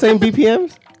here? it the same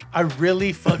BPMs? I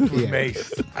really fucked with Yeah.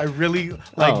 Mace. I really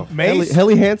like Mace.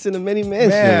 Helly Hansen and many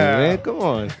Mansions, Yeah. man. Come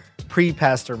on.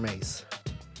 Pre-Pastor Mace.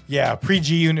 Yeah,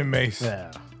 pre-G Unit Mace.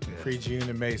 Yeah. Pre-G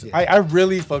Unit Mace. Yeah. I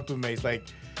really fucked with Mace. Like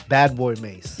Bad Boy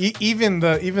Mace. even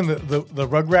the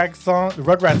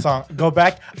Rugrats song. Go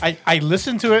back. I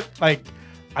listened to it. Like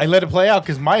I let it play out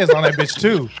because Maya's on that bitch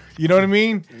too. You know what I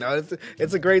mean? No,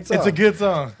 it's a great song. It's a good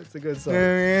song. It's a good song.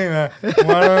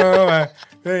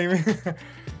 That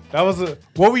was a.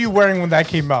 What were you wearing when that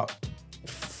came out?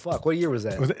 Fuck, what year was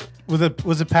that? Was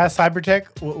it past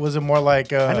Cybertech? Was it more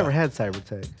like? I never had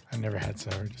Cybertech. I never had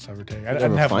Cybertech. I I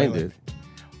didn't never have find like- it.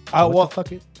 What Well, the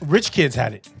fuck it? rich kids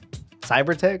had it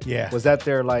Cybertech? Yeah. Was that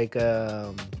their like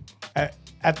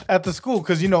at the school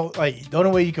because like the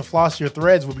only way you could floss your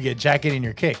threads would be a jacket in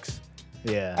your kicks.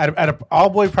 yeah. At a all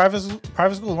boy private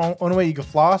school, the only way you could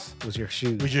floss was your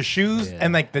shoes. was your shoes Yeah.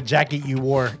 and like the jacket you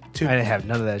wore too. I didn't have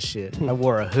none of that shit. I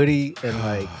wore a hoodie and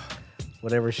like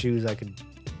whatever shoes I could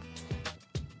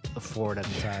afford at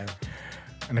the time.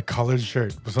 And a collared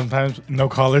shirt, but sometimes no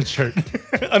collared shirt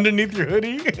underneath your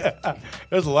hoodie.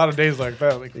 There's a lot of days like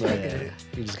that. Like, Yeah,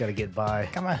 you just gotta get by.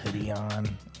 got my hoodie on.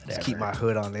 Just keep my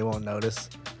hood on. They won't notice.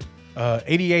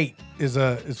 88 is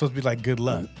supposed to be like good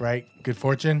luck, right? Good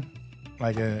fortune,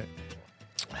 like a.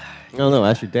 I don't know.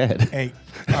 Ask your dad. Hey,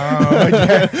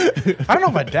 I don't know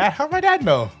my dad. How my dad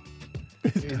know?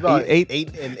 It's about Eight.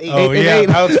 eight and eight. Oh and yeah, eight.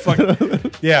 I was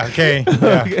fucking. Yeah, okay.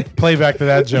 Yeah. Play back to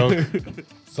that joke.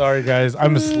 Sorry guys,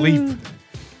 I'm asleep.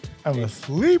 I'm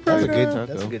asleep right That's a good now. joke.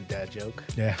 That's a good dad joke.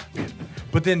 Yeah,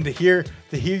 but then to hear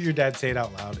your dad say it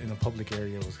out loud in a public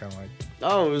area was kind of like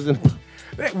Oh, it was in.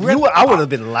 I would have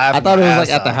been laughing. I thought it my was like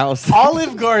ass at the off. house.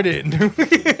 Olive Garden. I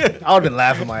would have been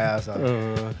laughing my ass off.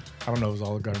 I don't know if it was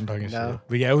Olive Garden talking No. shit,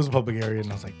 but yeah, it was a public area, and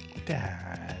I was like,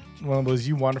 Dad, one of those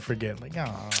you want to forget, like,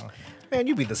 oh. Man,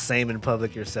 you be the same in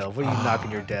public yourself. What are you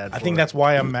knocking your dad for? I think that's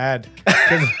why I'm mad.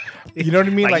 'Cause, you know what I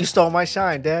mean? like, Like, you stole my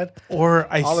shine, Dad. or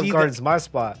I Olive see Garden's that, my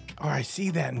spot. or I see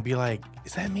that and be like,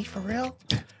 is that me for real?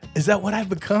 Is that what I've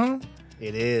become?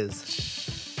 It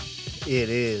is. It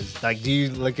is. Like, do you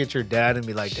look at your dad and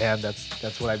be like, damn,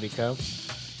 that's what I become?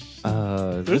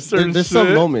 There's certain some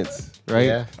shit. moments, right?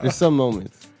 Yeah. There's some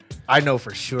moments. I know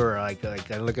for sure. Like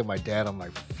I look at my dad, I'm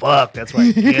like, fuck, that's where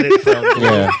I get it from. dude.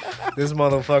 Yeah. This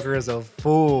motherfucker is a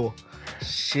fool.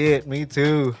 Shit, me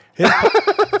too.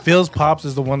 Phil's pops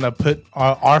is the one that put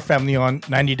our family on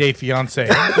 90 Day Fiance.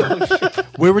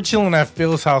 We were chilling at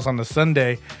Phil's house on the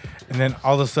Sunday, and then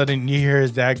all of a sudden you hear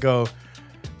his dad go,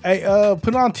 "Hey,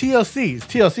 put on TLC." It's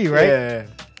TLC, right? Yeah.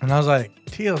 And I was like,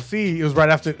 TLC. It was right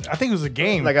after. I think it was a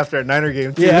game. Like after a Niner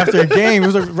game, too. yeah, after a game. It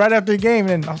was like right after a game,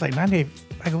 and I was like, 90 Day.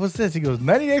 Like, what's this? He goes,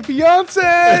 90 Day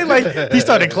Fiance. Like, he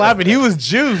started clapping. He was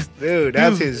juiced. Dude,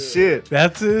 that's his shit.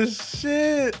 That's his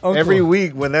shit. Uncle. Every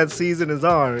week when that season is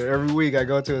on, every week I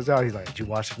go to his house. He's like, "Did you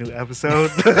watch the new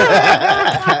episode?"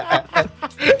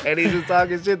 And he's just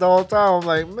talking shit the whole time. I'm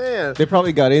like, man. They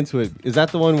probably got into it. Is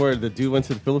that the one where the dude went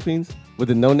to the Philippines with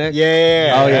the no neck?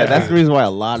 Yeah. Oh yeah, that's the reason why a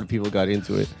lot of people got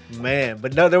into it. Man,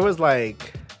 but no, there was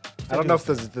like, I don't know if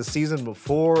this is the season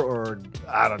before or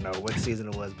I don't know what season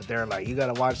it was, but they're like, you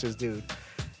gotta watch this dude.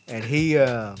 And he,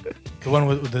 The one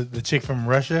with the chick from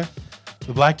Russia,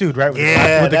 the black dude, right? With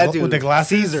Yeah, with that dude. with the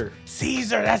glasses.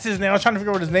 Caesar. That's his name. I was trying to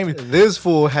figure out what his name is. this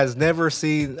fool has never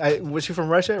seen, was she from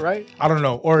Russia, right? I don't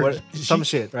know, or What, some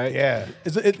shit, right? Yeah,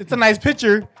 it's a nice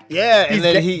picture. Yeah, He's and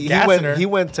then gassing her. he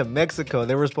went to Mexico.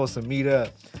 They were supposed to meet up.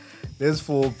 This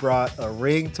fool brought a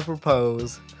ring to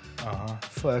propose.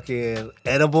 Fucking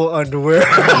edible underwear.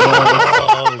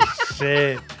 Oh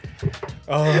shit!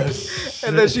 Oh shit!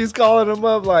 And then she's calling him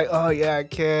up like, "Oh yeah, I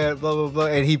can't." Blah blah blah.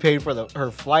 And he paid for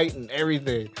her flight and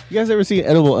everything. You guys ever seen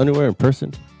edible underwear in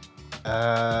person?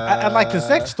 I like the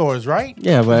sex stores, right?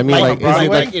 Yeah, but I mean, Like, like, is it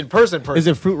like like, in person. is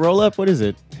it fruit roll up? What is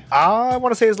it? I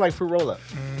want to say it's like fruit roll up.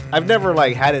 I've never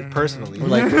like had it personally.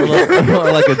 Like or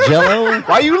like a Jello?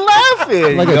 Why you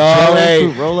laughing? Like a No, Jell-O hey,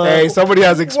 fruit roll-up? hey, somebody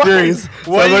has experience.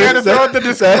 Why you gotta throw out the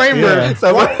disclaimer? Yeah.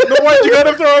 Why you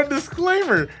gotta throw out a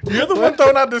disclaimer? You're the one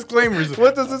throwing out disclaimers.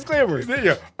 What's the disclaimer?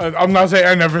 Yeah, I'm not saying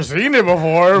I've never seen it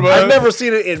before, but I've never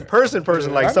seen it in person.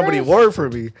 Like Okay. somebody wore it for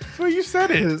me. Well, you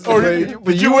said it. So, Or but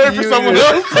did you wear it for someone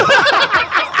else?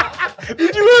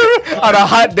 Did you wear it? On a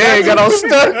hot day, it got all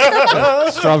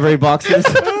stuck. Strawberry boxes.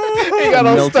 It got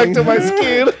all stuck to my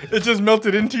skin. It just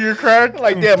melted into your crack.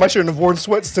 Like, damn, I shouldn't have worn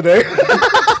sweats today.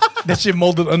 That shit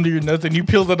molded under your nuts and you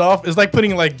peeled it off. It's like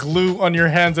putting like glue on your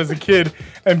hands as a kid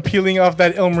and peeling off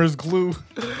that Elmer's glue.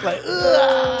 Like,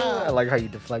 I like how you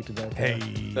deflected that. hey,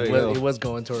 Well, it was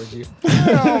going towards you.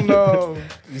 hell no.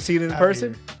 You seen it in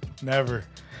person? Never.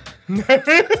 Why you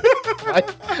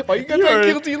got that You're-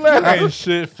 guilty You laugh? ain't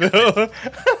shit, Phil.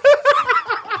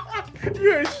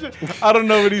 You ain't shit. I don't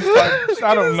know what he's talking.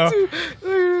 I don't know.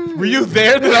 Were you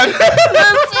there? Did I?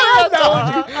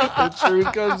 The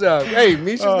truth comes out. Hey,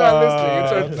 Misha's not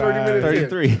listening. It's our 30 minutes in.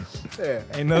 33. Yeah.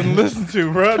 Ain't nothing to listen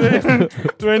to, bro.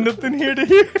 There ain't nothing here to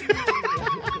hear.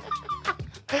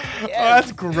 Oh,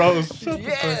 that's gross. Shut the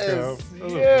Yes. fuck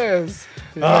up. Yes.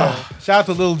 Shout out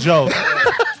to Lil Joe.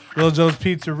 Lil Joe's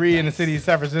Pizzeria in the city of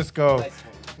San Francisco.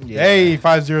 Hey,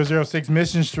 5006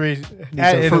 Mission Street. Need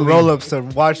some fruit roll-ups to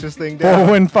wash this thing down.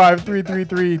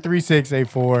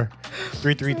 415-333-3684.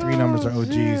 333 numbers are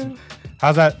OGs.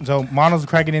 How's that? So Mono's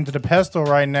cracking into the pesto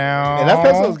right now. And that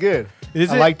pesto's good. Is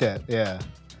I it? like that. Yeah.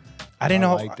 I didn't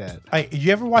know. like that.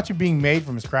 You ever watch it being made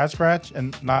from scratch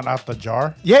and not out the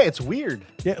jar? Yeah, it's weird.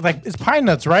 Yeah, like it's pine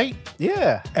nuts, right?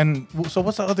 Yeah. And so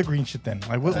what's the other green shit then?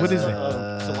 Like what is it?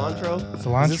 Cilantro?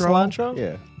 Cilantro? Is it cilantro?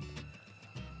 Yeah.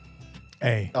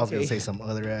 Hey. I was gonna say some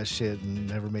other ass shit and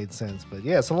never made sense, but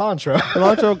yeah, cilantro.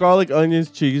 Cilantro, garlic,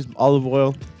 onions, cheese, olive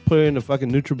oil. Put it in a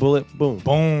fucking NutriBullet. Boom.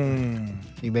 Boom.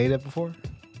 You made it before?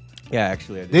 Yeah,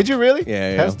 actually, I did. Did you really?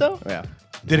 Yeah. Pesto? Yeah.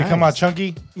 Did it come out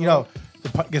chunky? You know,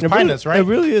 it's pine nuts, right? It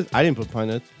really is. I didn't put pine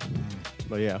nuts,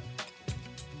 but yeah,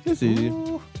 it's easy.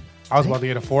 Ooh. I was about to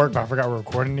get a fork, but I forgot we're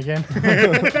recording again.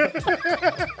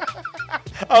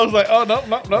 I was like, oh,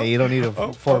 no. Hey, you don't need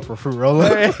a fork for fruit roll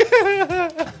up.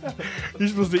 You're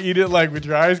supposed to eat it like with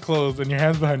your eyes closed and your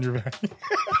hands behind your back.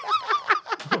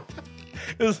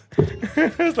 It's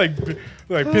like pin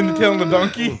the tail on the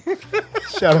donkey.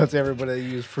 Shout out to everybody that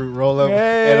used fruit roll up,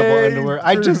 edible underwear.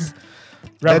 I just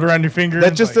wrap it around your finger.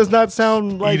 that just does not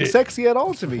sound like sexy at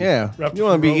all to me. Yeah, Wrap you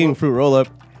want to be eating fruit roll up.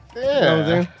 Yeah. You know what I'm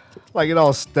saying? Like it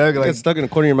all stuck. Like Like stuck in the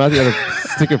corner of your mouth. You gotta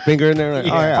stick your finger in there. Like,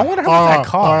 oh I yeah. wonder how much that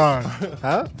costs.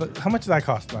 Huh? But how much does that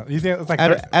cost? You think it's like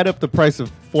Add up the price of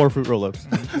 4 fruit roll ups.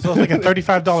 so it's like a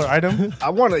 $35 item? I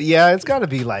want to. Yeah, it's got to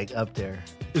be like up there.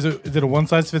 Is it a one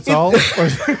size fits all? Or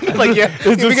Like yeah, Is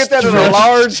if we it get that in a stretched?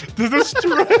 large, does it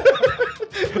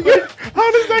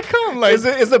how does that come? Like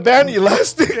is the band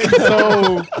elastic?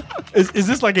 so is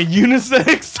this like a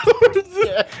unisex?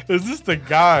 Or is this the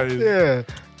guys? Yeah.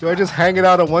 Do I just hang it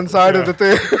out on one side of the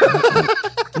thing?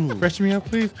 Fresh me up,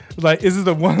 please. Like, is it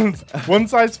the one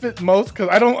size fit most? Because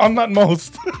I'm not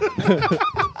most.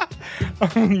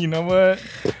 You know what?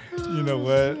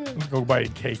 Let's go buy a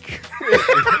cake.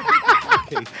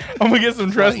 I'm gonna get some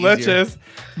tres leches.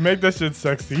 Make that shit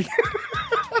sexy.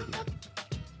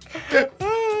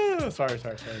 Sorry.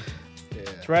 Yeah.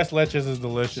 Tres leches is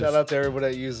delicious. Shout out to everybody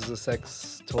that uses a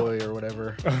sex toy or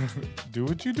whatever. Do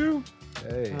what you do.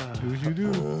 Hey, Do what you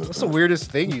do. what's the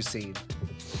weirdest thing you've seen?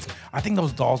 I think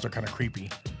those dolls are kind of creepy.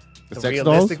 The sex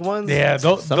realistic dolls? ones? Yeah,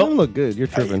 those Some of them look good. You're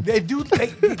tripping. they do.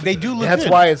 They do look. That's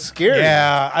good. why it's scary.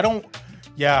 Yeah, I don't.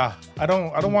 Yeah, I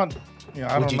don't want. You know,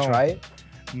 I Would don't you know. try it?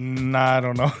 Nah, I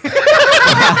don't know.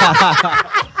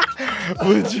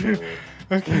 Would you?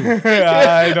 Okay.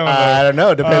 I don't know. I don't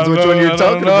know. Depends which one you're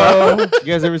talking about. about.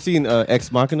 You guys ever seen Ex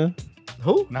Machina?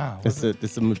 Who? Nah. It's a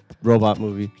robot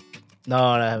movie. No,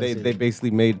 I haven't They seen they it.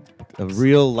 basically made a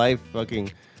real life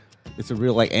fucking. It's a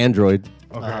real like android.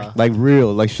 Okay. Like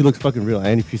real, like she looks fucking real,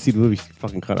 and if you see the movie, she's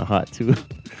fucking kind of hot too.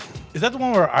 Is that the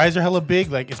one where her eyes are hella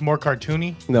big? Like it's more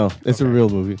cartoony? No, it's a real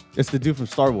movie. It's the dude from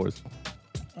Star Wars,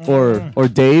 or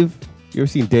Dave. You ever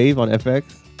seen Dave on FX?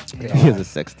 Yeah. He has a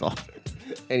sex doll.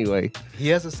 Anyway, He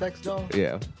has a sex doll?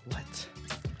 yeah. What?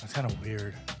 That's kind of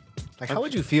weird. Like, how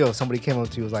would you feel if somebody came up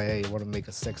to you and was like, hey, you want to make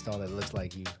a sex doll that looks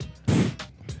like you?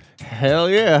 Hell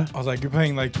yeah. I was like, you're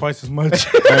paying like twice as much. Is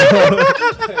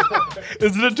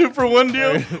it a 2-for-1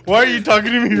 deal? Why are you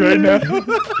talking to me right now?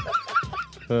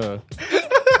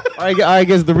 I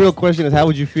guess the real question is, how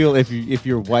would you feel if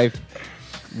your wife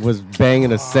was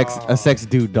banging a sex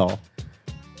dude doll?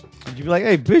 Would you be like,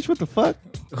 hey, bitch, what the fuck?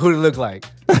 Who'd it look like?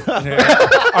 Yeah.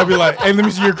 I'll be like, hey, let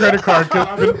me see your credit card.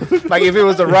 'Cause Like, if it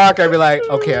was The Rock, I'd be like,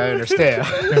 okay, I understand.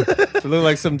 It looked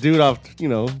like some dude off,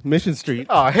 Mission Street.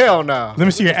 Oh, hell no. let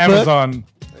me see your Amazon.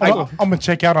 I'm gonna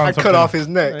check out on I something. cut off his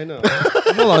I neck. know.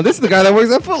 Hold on, this is the guy that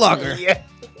works at Foot Locker. Yeah.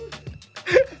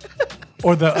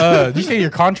 Or the did you say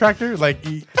your contractor? Like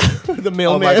The Oh,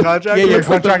 mailman. my contractor? Yeah, your Your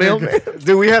contractor. mailman.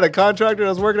 Dude, we had a contractor that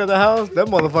was working at the house. That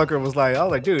motherfucker was like, I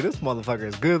was like, dude, this motherfucker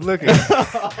is good looking.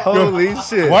 Holy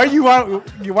shit. why are you out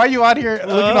here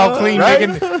looking all clean? right?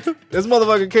 Making, This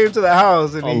motherfucker came to the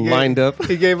house and All he lined up.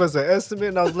 He gave us an estimate,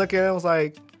 and I was looking at it. I was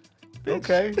like,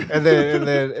 okay. And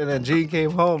then Jean came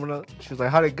home, and she was like,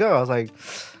 how'd it go? I was like,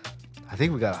 I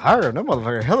think we gotta hire him. That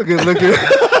motherfucker hella good looking.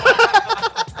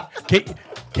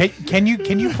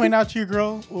 can you point out to your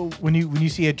girl when you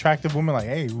see an attractive woman like,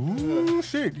 hey, ooh,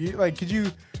 shit,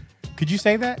 could you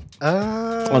say that?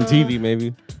 On TV,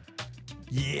 maybe.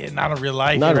 Yeah, not in real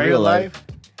life. Not in right? real life.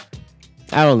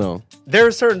 I don't know. There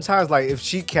are certain times, like if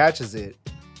she catches it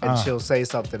and she'll say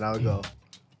something, I'll go,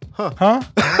 Huh?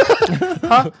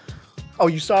 huh? Oh,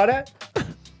 you saw that?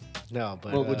 No,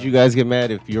 but Well, would you guys get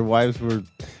mad if your wives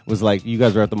was like, you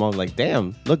guys were at the mall like,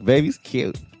 damn, look, baby's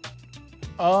cute.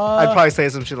 I'd probably say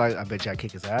some shit like, I bet you I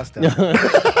kick his ass though.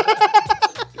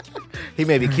 He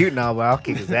may be cute now, but I'll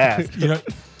kick his ass. You know,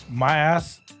 my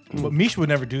ass. But Misha would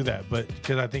never do that, but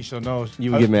because I think she'll know.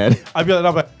 You would get mad. I'd be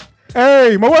like,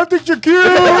 hey, my wife thinks you're cute. Be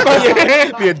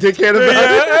a dickhead about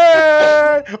it.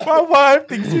 Yeah, hey, my wife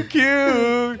thinks you're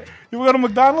cute. You want to go to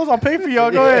McDonald's? I'll pay for y'all.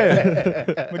 Go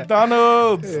ahead.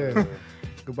 McDonald's. Yeah.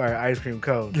 Go buy an ice cream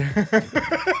cone.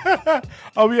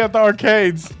 I'll be at the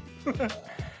arcades.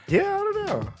 Yeah, I don't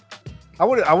know. I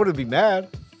wouldn't be mad.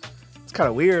 It's kind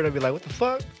of weird. I'd be like, what the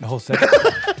fuck? The whole sex.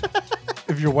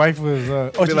 if your wife was,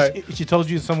 she told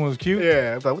you someone was cute.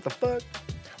 Yeah, but what the fuck?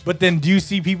 But then, do you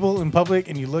see people in public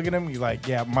and you look at them? You're like,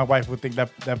 yeah, my wife would think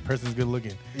that person's good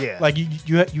looking. Yeah. Like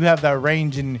you have that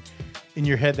range in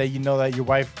your head that you know that your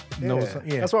wife knows.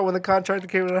 Yeah. That's why when the contractor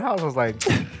came to the house, I was like,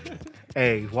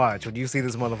 "Hey, watch when you see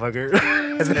this motherfucker."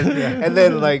 and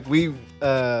then like we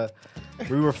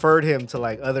referred him to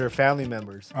like other family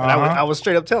members, and I was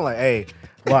straight up telling like, "Hey,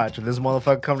 watch when this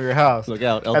motherfucker come to your house. Look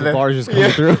out, Elton Bars just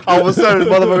coming through." All of a sudden, the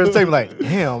motherfucker's saying like,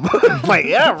 "Damn," I'm like,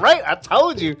 "Yeah, right. I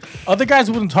told you." Other guys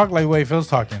wouldn't talk like the way Phil's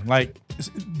talking. Like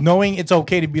knowing it's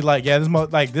okay to be like, yeah,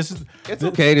 this is. It's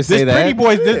okay to say that.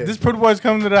 This pretty boy's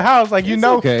coming to the house. Like you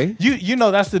know, okay. You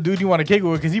know that's the dude you want to kick it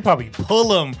with because he probably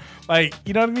pull him. Like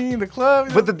you know what I mean? The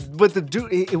club. But the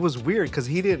dude, it was weird because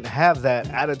he didn't have that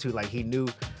attitude. Like he knew,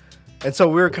 and so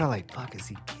we were kind of like, "Fuck, is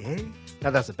he gay?" Now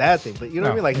that's a bad thing, but you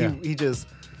know what I mean? Like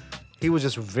he was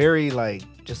just very like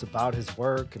just about his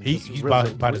work and he's just about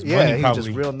his money. He probably. was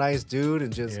just real nice dude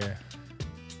and just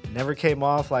never came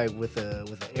off like with an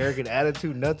arrogant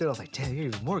attitude. Nothing. I was like, damn, you're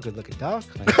even more good looking, dog.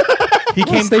 Like, he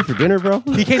came stay for dinner, bro.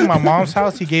 He came to my mom's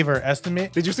house. He gave her an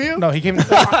estimate. Did you see him? No, he came.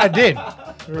 I did.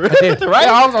 Right?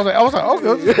 Yeah, I was like,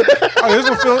 okay.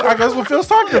 I guess what Phil's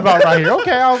talking about right here.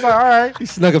 Okay, I was like, all right. He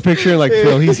snuck a picture like,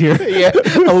 Phil, he's here. Yeah.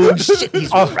 Oh shit,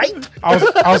 he's right. I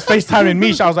was FaceTiming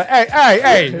Misha. I was like,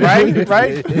 hey,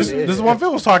 right. This is what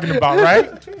Phil was talking about, right?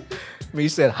 Me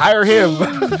said, hire him. You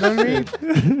know what I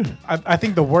mean? I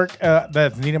think the work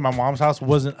that's needed at my mom's house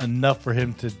wasn't enough for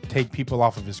him to take people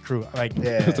off of his crew. Like,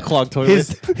 it's a clogged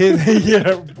toilet. His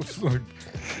yeah.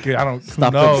 Dude, I don't.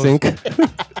 Stop the sink.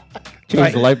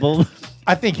 Change the light bulb.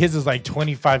 I think his is like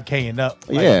 $25K and up.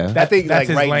 Like, yeah, I think that's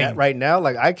like right now,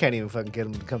 like I can't even fucking get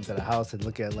him to come to the house and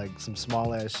look at like some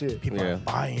small ass shit. People are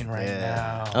buying right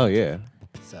now. Oh yeah.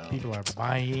 So people are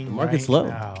buying. The market's right low.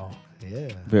 Now.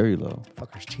 Yeah. Very low.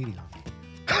 Fuckers cheating on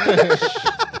me.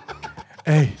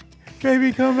 Hey,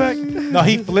 baby, come back. No,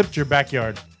 he flipped your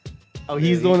backyard. Oh,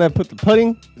 he's the one that put the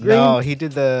putting green? No, he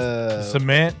did the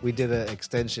cement. We did an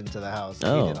extension to the house.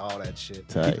 Oh. He did all that shit.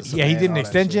 Yeah, he did an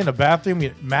extension, a bathroom,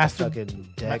 master fucking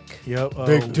deck. Yep.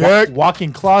 Big deck.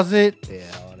 Walk-in closet. Yeah,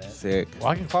 all that. Sick.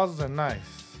 Walk-in closets are nice.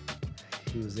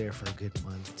 He was there for a good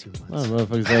month, 2 months. Oh,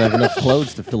 motherfuckers don't have enough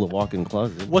clothes to fill a walk-in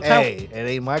closet. What time? Hey, it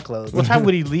ain't my clothes. What time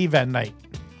would he leave at night?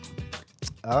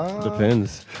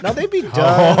 Depends. No, they be done.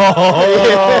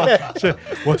 Oh, shit.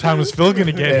 What time is Phil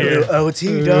gonna get here?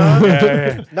 OT done.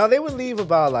 Yeah. No, they would leave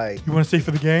about like You want to stay for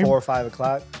the game? 4 or 5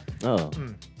 o'clock. Oh.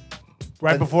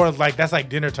 Right before, like that's like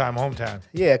dinner time, home time.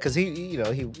 Yeah, because he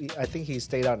I think he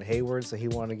stayed out in Hayward, so he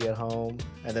wanted to get home.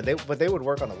 And then they would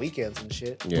work on the weekends and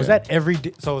shit. Yeah. Was that every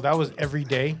day? So that was every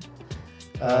day.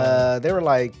 They were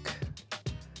like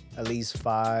at least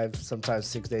 5, sometimes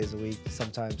 6 days a week,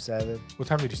 sometimes 7. What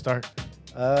time did he start?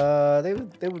 They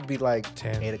would be like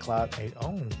 10, 8 o'clock. 8.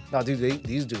 Oh, No, dude,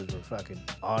 these dudes were fucking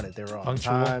on it. They were on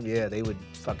Punctual? time. Yeah, they would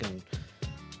fucking.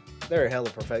 They're hella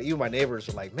professional. Even my neighbors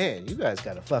were like, "Man, you guys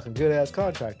got a fucking good ass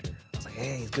contractor." I was like,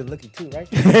 "Hey, he's good looking too, right?"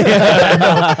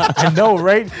 I know,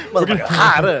 right? Motherfucker,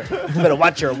 hot. You better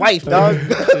watch your wife, dog.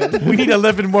 We need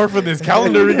 11 more for this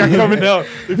calendar we got coming out.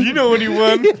 If you know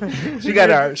anyone, she got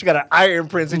her iron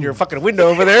prints in your fucking window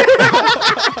over there.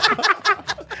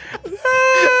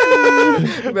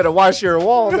 You better wash your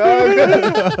wall,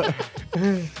 dog.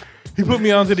 he put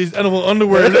me onto these edible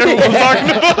underwear that everyone's talking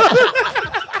about.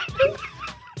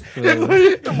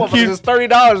 Motherfuckers,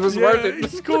 $30 was worth it.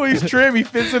 It's cool. He's trim. He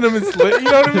fits in them and slit. You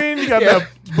know what I mean? You got that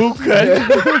boot cut.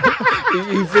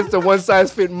 He fits the one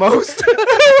size fit most.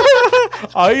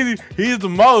 Oh, he's the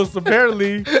most.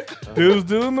 Apparently, dude's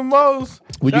doing the most.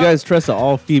 Would you guys trust an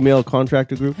all-female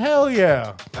contractor group? Hell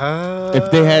yeah.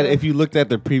 If you looked at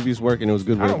their previous work and it was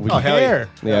good I work, don't would you? care.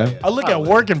 Yeah. I look at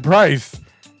work and price.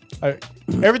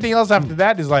 Everything else after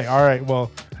that is like, all right,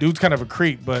 well, dude's kind of a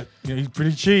creep, but you know, he's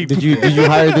pretty cheap. Did you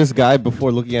hire this guy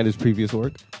before looking at his previous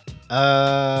work?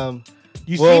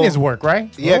 You seen his work,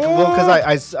 right? Yeah, well,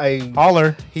 because I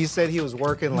holler. He said he was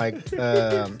working like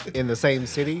in the same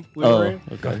city we were in.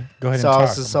 Okay. Go ahead So and I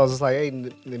talk. was just like, hey,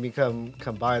 let me come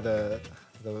by the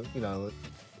you know,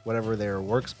 whatever their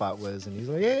work spot was, and he's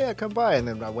like, yeah, come by. And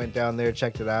then I went down there,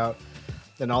 checked it out.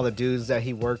 Then all the dudes that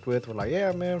he worked with were like,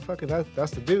 yeah, man, fucking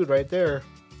that's the dude right there.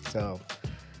 So,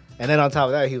 and then on top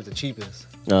of that, he was the cheapest.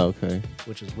 Oh, okay.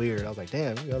 Which was weird. I was like,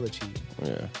 damn, you hella cheap.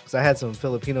 Yeah. Because I had some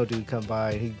Filipino dude come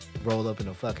by, and he rolled up in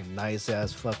a fucking nice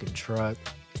ass fucking truck.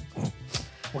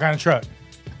 What kind of truck?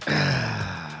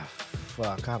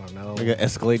 Fuck, I don't know. Like an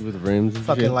Escalade with rims. And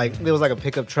Fucking shit. like, it was like a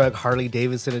pickup truck, Harley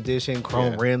Davidson edition,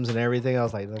 chrome Yeah. rims and everything. I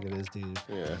was like, look at this dude.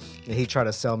 Yeah. And he tried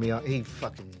to sell me on, he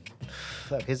fucking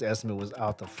fuck, his estimate was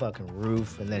out the fucking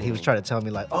roof. And then he was trying to tell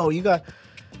me like, oh, you got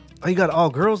all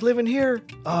girls living here?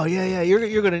 Oh yeah,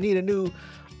 you're gonna need a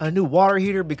new water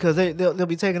heater because they'll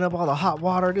be taking up all the hot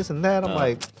water, this and that. I'm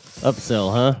like,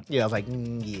 upsell, huh? yeah. I was like,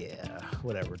 yeah,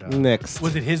 whatever, dog. Next.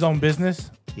 Was it his own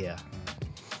business? Yeah.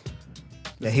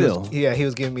 Still. He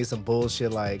was giving me some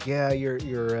bullshit like, yeah, your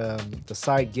the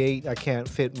side gate, I can't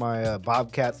fit my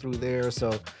Bobcat through there,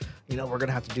 so we're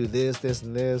gonna have to do this,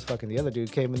 and this. Fucking the other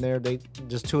dude came in there, they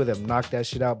just two of them knocked that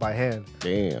shit out by hand.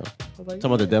 Damn. I was like, Talking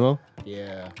about the demo?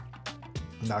 yeah,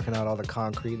 knocking out all the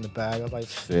concrete in the bag. I was like,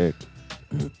 Sick.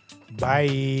 Bye.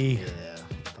 yeah,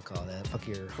 fuck all that. Fuck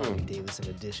your Harley Davidson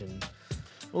edition.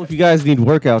 Well, if you guys need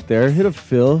work out there, hit up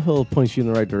Phil. He'll point you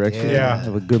in the right direction. Yeah.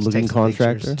 Have a good-looking Take some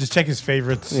contractor. pictures. Just check his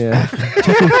favorites. Yeah. check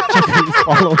his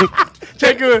following.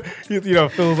 Check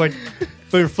Phil's like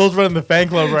Phil's running the fan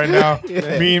club right now.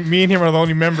 Yeah. Me and him are the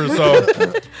only members, so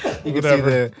You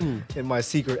whatever. can see in my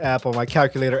secret app on my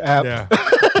calculator app. Yeah.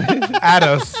 Add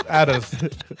us.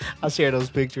 I'll share those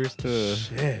pictures.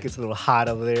 Shit. Gets a little hot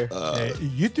over there. Hey,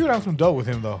 you threw down some dough with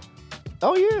him though.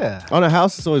 Oh yeah. On a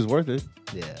house, it's always worth it.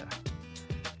 Yeah.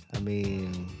 I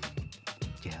mean,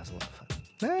 yeah, it was a lot of fun.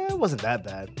 Nah, it wasn't that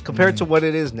bad compared to what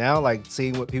it is now. Like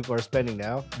seeing what people are spending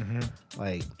now.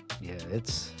 Like, yeah,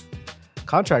 it's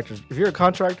contractors. If you're a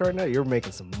contractor right now, you're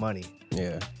making some money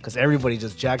Yeah. because everybody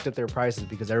just jacked up their prices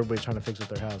because everybody's trying to fix up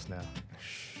their house now.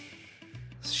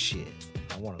 Shit,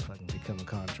 I want to fucking become a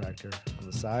contractor on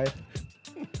the side.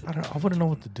 I wouldn't know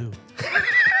what to do.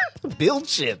 Build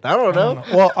shit. I don't know.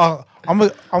 Well,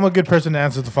 I'm a good person to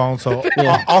answer the phone, so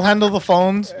I'll handle the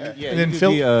phones. Yeah, and then you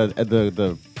Phil. could be, at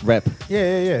the rep.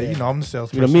 Yeah. I'm the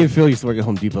salesperson. Me and Phil used to work at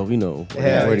Home Depot. We know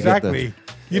Yeah, where to get the- exactly.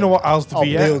 You know what else to I'll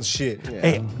be build at? shit. Yeah.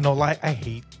 Hey, no lie, I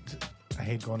hate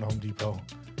going to Home Depot.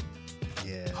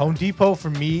 Yeah. Home Depot for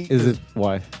me Is it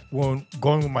why? when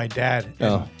going with my dad and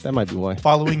Oh, that might be why.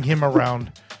 following him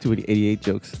around. 288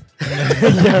 jokes.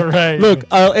 Yeah, right. Look,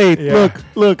 aisle 8. Yeah.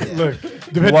 Look.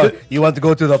 You want to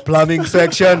go to the plumbing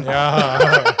section?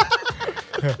 Yeah.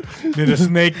 Need a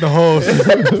snake the hose.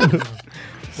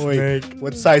 Wait, Snake.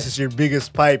 what size is your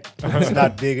biggest pipe? It's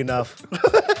not big enough.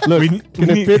 Look, We can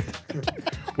it need- fit?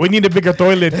 We need a bigger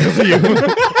toilet because of you.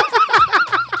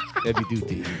 Heavy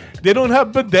duty. They don't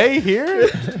have bidet here.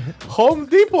 Home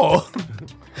Depot.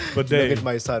 Look Bidet. at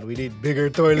my son. We need bigger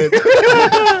toilets.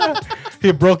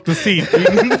 He broke the seat.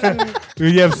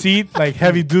 We have seat like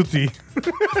heavy duty.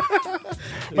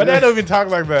 But I don't even talk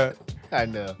like that. I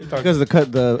know. Because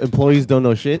the employees don't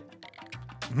know shit?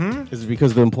 Is it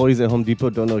because the employees at Home Depot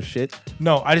don't know shit?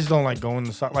 No, I just don't like going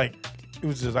inside. Like it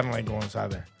was just I don't like going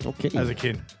inside there Okay. as a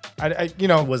kid. I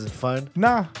It wasn't fun.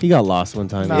 nah. He got lost one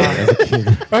time Nah. as a kid.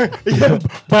 Yeah,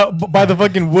 but by the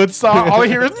fucking wood saw, all I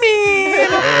hear is me,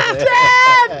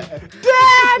 Dad,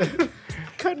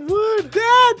 Cutting wood.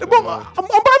 Dad. I'm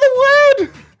by the wood,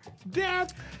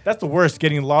 Dad. That's the worst.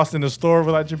 Getting lost in the store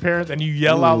without your parents and you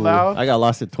yell out Ooh, loud. I got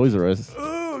lost at Toys R Us.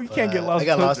 Ooh, you can't get lost. I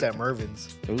got lost at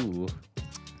Mervin's. Ooh.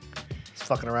 Just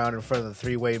fucking around in front of the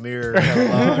three-way mirror.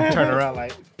 hella long, turn around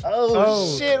like,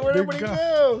 oh shit, where'd big everybody guy.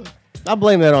 go? I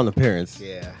blame that on the parents.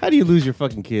 Yeah. How do you lose your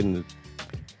fucking kid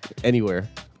anywhere?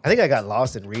 I think I got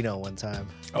lost in Reno one time.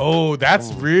 Oh,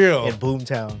 that's real. In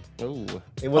Boomtown. Ooh.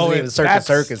 It wasn't Oh, even Circus that's-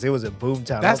 Circus. It was in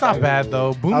Boomtown. I That's was not like, bad though. I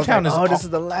was Boomtown like, is. oh, this is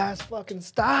the last fucking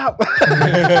stop.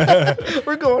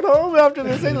 We're going home after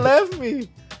this. They left me.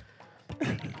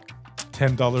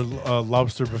 $10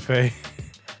 lobster buffet.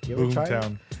 You ever tried it?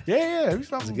 Boomtown. Yeah. Have you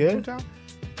stopped Is it at good? Boomtown?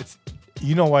 It's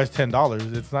why it's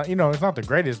 $10. It's not it's not the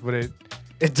greatest, but it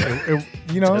It, does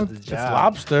the it's job.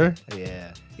 lobster.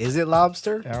 yeah. Is it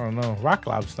lobster? I don't know. Rock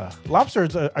lobster.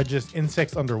 Lobsters are just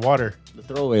insects underwater. The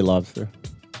throwaway lobster.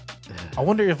 I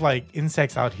wonder if like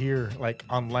insects out here, like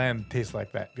on land, taste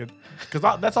like that.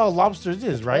 Because that's all lobsters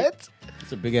is, right? What?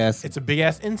 It's a big ass It's a big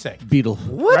ass insect, beetle.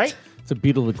 What? right? It's a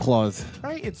beetle with claws.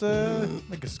 Right? It's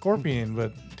like a scorpion,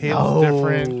 but tail's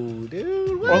different.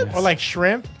 Dude, what? Or like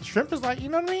shrimp. Shrimp is like, you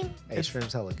know what I mean? Hey,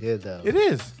 shrimp's hella good though. It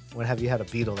is. When have you had a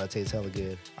beetle that tastes hella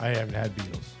good? I haven't had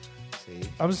beetles. See?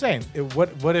 I'm saying,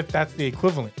 what if that's the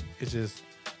equivalent? It's just,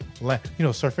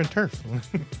 surf and turf,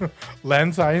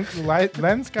 land, science,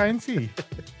 land, sky, and sea.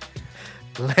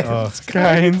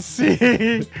 Sky and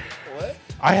sea. What?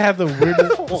 I had the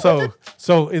weirdest.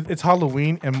 So it's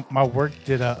Halloween, and my work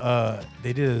did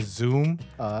they did a Zoom,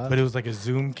 but it was like a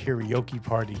Zoom karaoke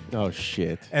party, Oh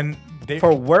shit. and they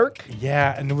For work?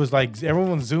 yeah, and it was like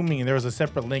everyone zooming, and there was a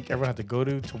separate link everyone had to go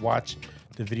to watch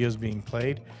the videos being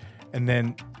played, and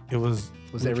then it was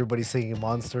Was everybody singing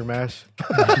Monster Mash?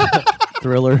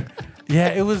 Thriller. yeah,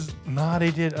 it was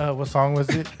they did what song was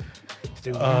it?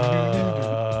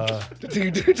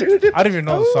 I don't even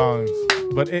know the songs,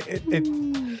 but it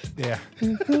yeah.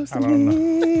 I don't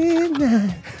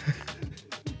know.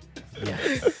 Yeah.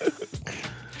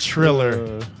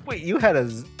 Triller. Wait, you had a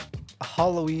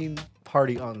Halloween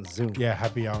party on Zoom? Yeah,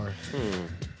 happy hour.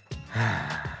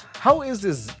 How is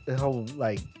this whole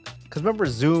like? Because remember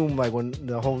Zoom, like when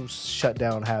the whole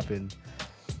shutdown happened,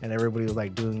 and everybody was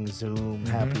like doing Zoom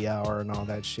happy hour and all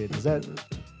that shit. Is that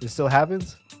it still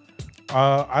happens?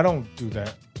 I don't do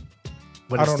that.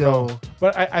 But I it's don't still, know.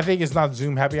 But I think it's not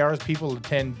Zoom happy hours. People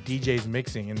attend DJs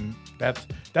mixing, and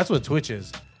that's what Twitch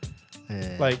is.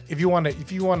 Like if you want to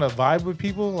vibe with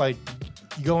people, like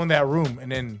you go in that room, and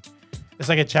then it's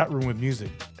like a chat room with music.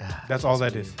 That's all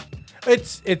that is.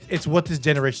 It's what this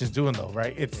generation is doing though,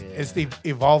 right? It's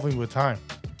evolving with time,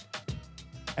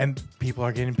 and people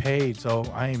are getting paid, so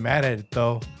I ain't mad at it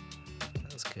though.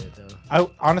 That's good though. I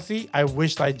honestly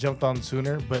wished I jumped on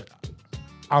sooner, but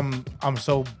I'm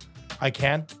so I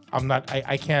can't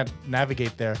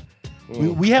navigate there.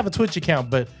 We have a Twitch account,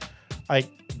 but like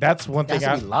that's one thing. It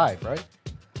has to be live, right?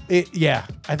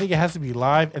 I think it has to be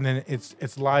live, and then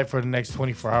it's live for the next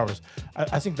 24 hours.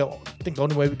 I think the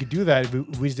only way we could do that if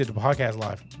we just did the podcast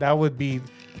live. That would be,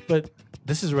 but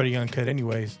this is already uncut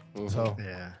anyways. So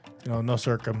no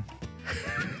circum,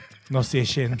 no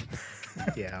session.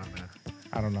 Yeah,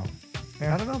 I don't know.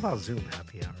 I don't know about Zoom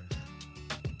happy hours.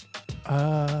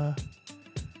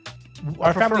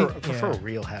 Our family I prefer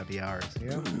real happy hours.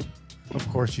 Yeah. Of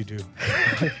course you do.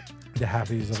 The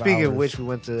happies of Speaking hours. of which, we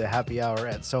went to a happy hour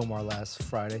at Somar last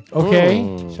Friday. Okay,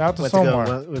 shout out to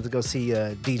Somar. Went to go see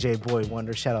DJ Boy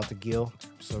Wonder. Shout out to Gil.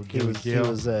 So He was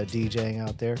DJing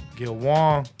out there. Gil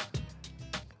Wong.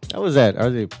 How was that? Are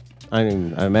they? I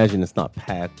imagine it's not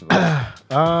packed.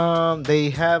 They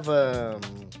have a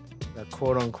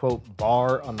quote unquote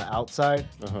bar on the outside.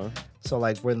 So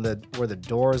like where the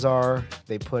doors are,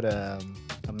 they put a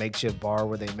makeshift bar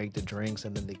where they make the drinks,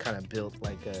 and then they kind of built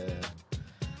like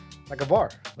a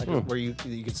bar, where you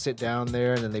could sit down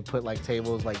there, and then they put like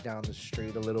tables like down the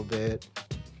street a little bit.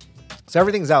 So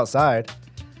everything's outside.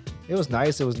 It was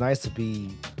nice. It was nice to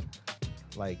be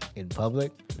like in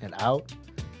public and out.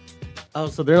 Oh,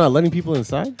 so they're not letting people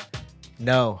inside?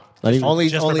 No, Not even- only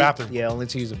Just the bathroom. Yeah, only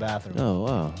to use the bathroom. Oh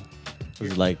wow.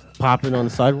 Was it like popping on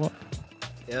the sidewalk?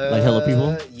 Like hella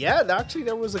people? Yeah, actually,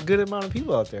 there was a good amount of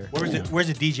people out there. Where's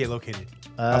the DJ located?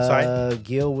 Outside?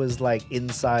 Gil was like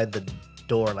inside the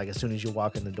door. Like as soon as you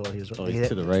walk in the door, he was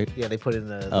To the right? Yeah, they put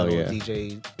in a Oh, little yeah.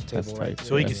 DJ That's table tight. right.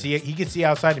 So he can see it. He can see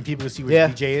outside, and people can see where Yeah.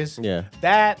 the DJ is. Yeah.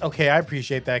 That okay? I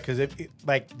appreciate that because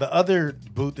like the other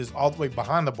booth is all the way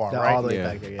behind the bar, They're right? all the way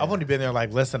Yeah. back there. Yeah. I've only been there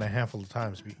like less than a handful of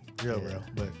times, to be real,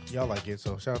 but y'all like it,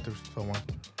 so shout out to someone.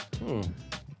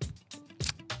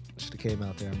 Should have came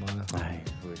out there, Mana. I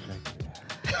wish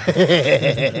I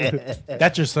could.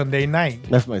 That's your Sunday night.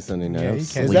 That's my Sunday night. Yeah, I'm you can't- Is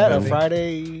sleeping. that a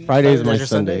Friday? Friday is my That's your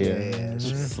Sunday. Yeah. Yeah.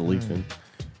 Just sleeping.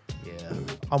 Yeah.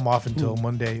 I'm off until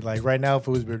Monday. Like right now, if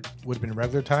it would have been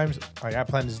regular times, like I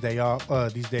plan this day off,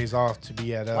 these days off to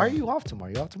be at. Why are you off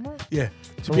tomorrow? You off tomorrow? Yeah,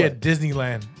 to For be what? at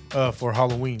Disneyland for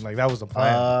Halloween. Like that was the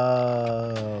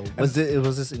plan. Was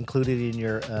this included in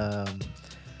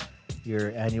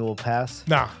your annual pass?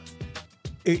 Nah,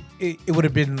 it would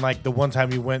have been like the one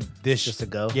time you went this Just to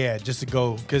go? Yeah, just to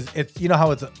go because it's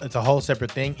how it's a whole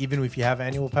separate thing. Even if you have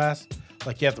annual pass,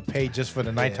 like you have to pay just for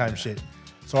the nighttime shit.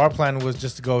 So our plan was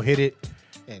just to go hit it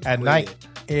And at quit night.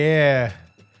 it. Yeah,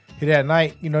 hit it at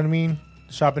night. You know what I mean?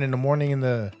 Shopping in the morning in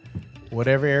the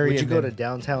whatever area. Would you and go to then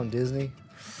downtown Disney?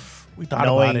 We thought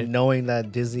about it. Knowing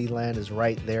that Disneyland is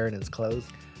right there and it's closed?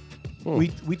 We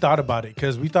thought about it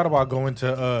because we thought about going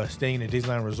to staying at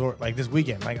Disneyland Resort like this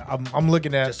weekend. Like I'm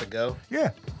looking at Just to go? yeah.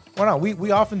 Why not?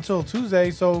 We off until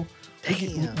Tuesday, so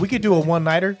we could do a one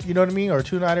nighter. You know what I mean, or a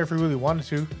 2-nighter if we really wanted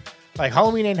to. Like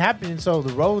Halloween ain't happening, so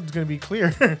the road's gonna be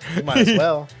clear. You might as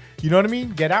well. You know what I mean?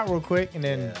 Get out real quick and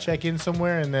then Yeah. check in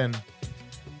somewhere, and then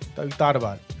we thought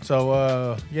about it.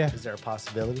 So yeah, Is there a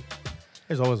possibility?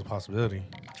 there's always a possibility.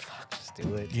 Just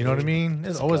do it. You know what I mean?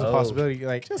 There's always a go. possibility.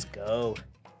 Like Just go.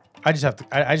 I just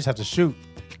have to shoot.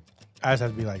 I just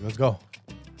have to be like, let's go.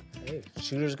 Hey,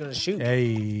 shooter's gonna shoot.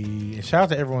 Hey, and shout out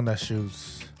to everyone that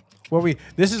shoots.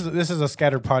 This is a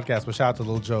scattered podcast, but shout out to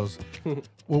Lil Joe's.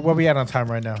 Where we at on time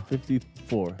right now?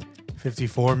 54.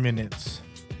 54 minutes.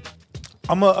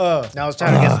 I'm Now it's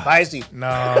time to get spicy.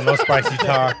 no spicy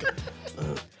talk.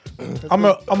 I'm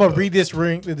gonna read this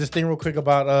thing real quick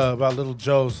about Little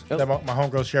Joe's that my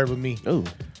homegirl shared with me.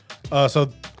 Oh.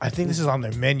 So I think this is on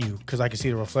their menu because I can see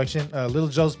the reflection. Little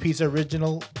Joe's Pizza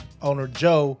original owner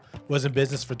Joe was in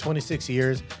business for 26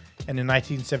 years, and in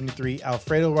 1973,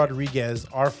 Alfredo Rodriguez,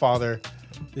 our father,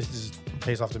 This is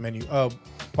based off the menu.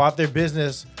 Bought their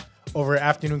business over an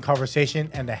afternoon conversation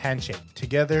and a handshake.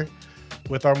 Together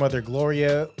with our mother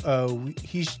Gloria,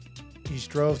 he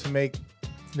strove to make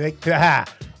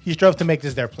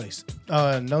this their place.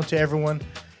 Known to everyone,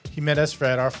 he met us,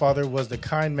 Fred. Our father was the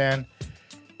kind man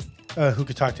who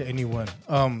could talk to anyone.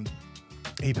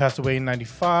 He passed away in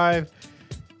 95.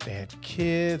 They had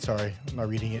kids. Sorry, I'm not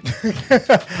reading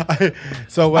it.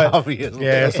 So what? Obviously.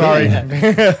 Yeah, sorry.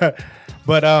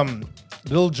 But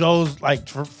Little Joe's like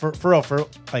for real,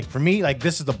 for me, like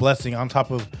this is the blessing on top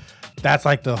of that's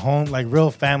like the home, like real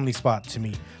family spot to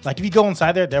me. Like if you go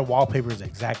inside there, their wallpaper is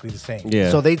exactly the same. Yeah.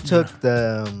 So they took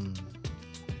the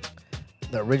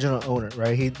original owner,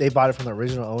 right? They bought it from the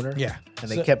original owner. Yeah. And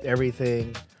they kept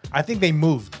everything. I think they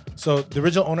moved. So the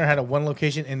original owner had one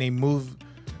location and they moved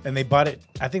and they bought it.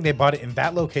 I think they bought it in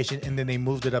that location and then they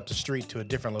moved it up the street to a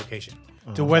different location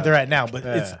to where they're at now. But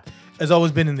it's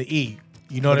always been in the E.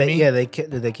 You know what I mean? Yeah,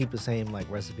 did they keep the same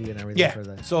like recipe and everything for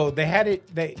that? So they had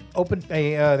it. They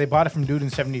bought it from dude in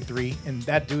 '73, and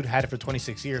that dude had it for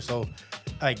 26 years. So,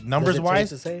 like numbers wise,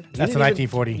 the same? That's a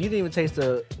 1940. You didn't even taste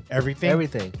everything.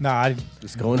 Everything. Nah,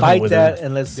 it's going home bite with that him.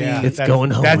 and let's see. Yeah, It's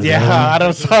going home. With him. I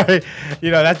don't. Sorry,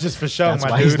 that's just for show, That's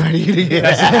my why dude. he's not eating it.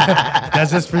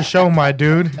 That's just for show, my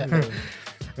dude. I'm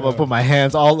gonna put my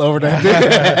hands all over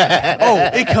that. Oh,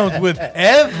 it comes with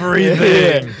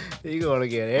everything. You're gonna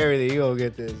get everything. You're gonna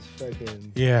get this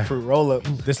fucking fruit roll up.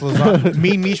 This lasagna.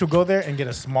 Me and Nish will go there and get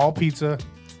a small pizza,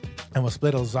 and we'll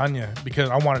split a lasagna because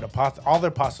I wanted a pasta. All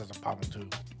their pastas are popping too.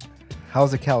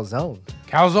 How's the calzone?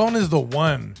 Calzone is the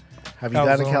one. Have you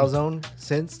gotten a calzone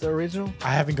since the original?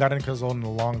 I haven't gotten a calzone in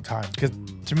a long time because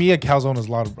to me a calzone is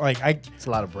a lot of It's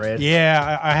a lot of bread.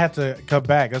 Yeah, I had to cut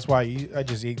back. That's why I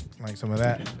just eat like some of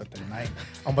that. But tonight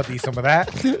I'm about to eat some of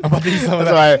that. I'm about to eat some of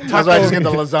that. That's why I just get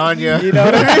the lasagna. You know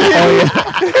what I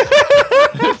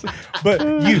mean? But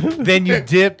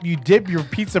you dip your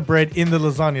pizza bread in the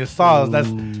lasagna sauce. That's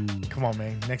come on,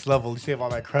 man, next level. You save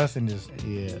all that crust and just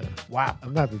wow. I'm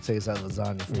about to taste that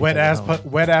lasagna. For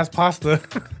Wet ass pasta.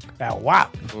 That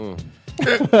wop.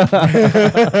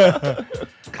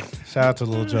 Shout out to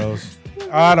Little Joe's.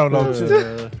 I don't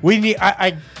know. We need.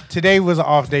 Today was an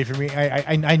off day for me.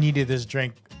 I needed this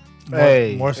drink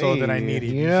more so than I needed.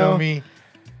 You feel me?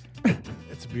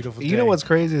 It's a beautiful. You know what's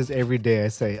crazy is every day I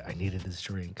say I needed this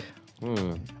drink.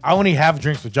 I only have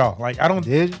drinks with y'all. Like I don't.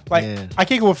 I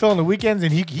can't go with Phil on the weekends,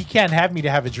 and he can't have me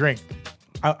to have a drink.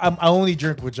 I only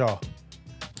drink with y'all.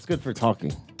 It's good for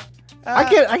talking.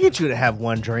 I get you to have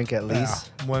one drink at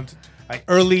least. Once, like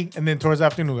early, and then towards the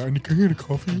afternoon, like, can I get a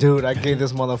coffee? Dude, I gave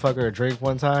this motherfucker a drink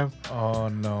one time. Oh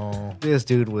no! This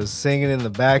dude was singing in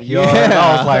the backyard. And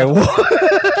I was like,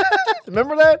 what?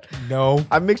 Remember that? No.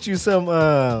 I mixed you some.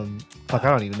 Fuck,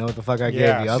 I don't even know what the fuck I gave you.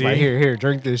 I was like, here,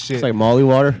 drink this shit. It's like Molly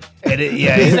water. And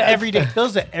He's an everyday.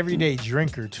 Phil's an everyday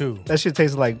drinker too. That shit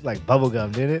tasted like bubble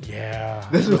gum, didn't it? Yeah.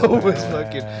 This was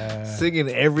fucking singing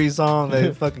every song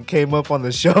that fucking came up on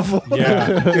the shuffle.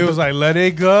 Yeah. It was like Let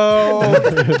It Go.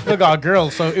 Look, our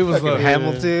girls. So it was a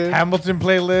Hamilton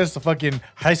playlist, a fucking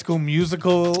High School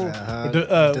Musical,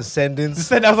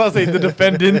 Descendants. I was about to say the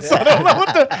Defendants. I don't know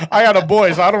I got a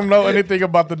boy, so I don't know anything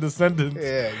about the Descendants.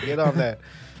 Yeah, get on that.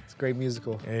 It's a great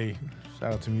musical. Hey,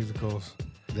 shout out to musicals.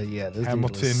 But yeah, this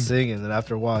Hamilton dude was singing, and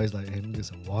after a while, he's like, "Hey, let me get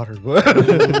some water."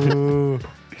 Ooh,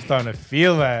 starting to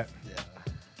feel that. Yeah.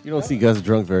 You don't see Gus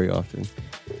drunk very often.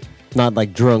 Not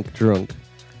like drunk.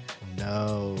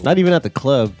 No. Not even at the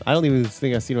club. I don't even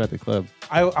think I've seen him at the club.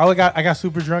 I got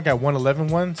super drunk at 111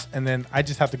 once, and then I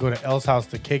just have to go to L's house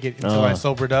to kick it until I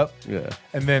sobered up. Yeah.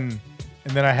 And then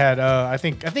I had I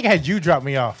think I had you drop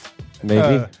me off.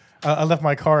 Maybe. I left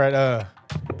my car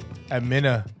at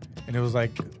Minna, and it was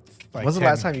like when's the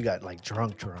last time you got like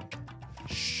drunk?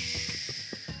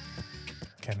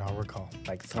 Cannot recall.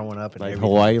 Like throwing up and like everything.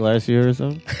 Hawaii last year or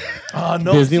something?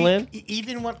 No. Disneyland?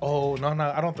 Even when no,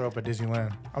 I don't throw up at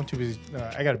Disneyland. I'm too busy.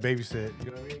 I got to babysit.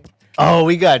 You know what I mean? Oh,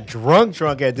 we got drunk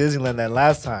at Disneyland that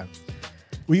last time.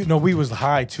 We was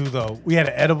high too though. We had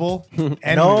an edible. And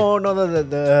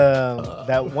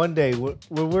that one day when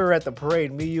we were at the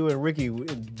parade, me, you, and Ricky,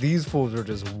 these fools were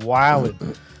just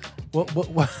wilding.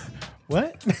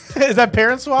 What? Is that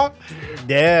Parent Swap?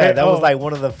 Yeah, that was like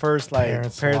one of the first like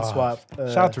parent swap.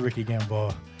 Shout out to Ricky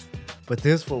Gamboa. But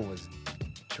this fool was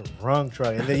drunk,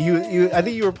 and then you I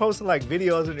think you were posting like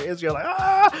videos on your Instagram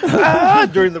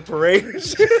like during the parade.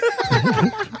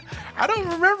 I don't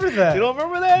remember that. You don't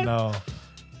remember that? No.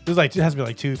 It has to be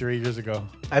like 2-3 years ago.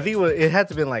 I think it had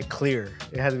to be like clear.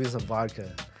 It had to be some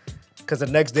vodka. Because the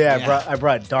next day I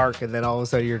brought dark, and then all of a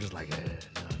sudden you're just like,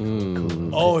 no,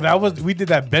 cool. Oh, we did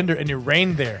that bender, and it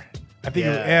rained there. I think,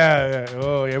 yeah.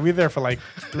 Oh, yeah. We were there for like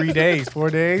 3 days, 4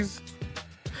 days.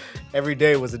 Every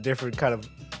day was a different kind of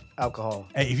alcohol.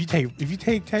 Hey, if you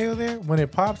take Teo there, when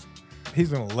it pops, he's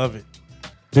gonna love it.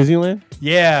 Disneyland?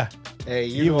 Yeah. Hey,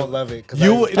 you won't love it.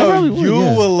 You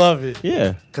will love it.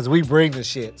 Yeah. Because we bring the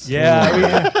shits.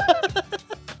 Yeah.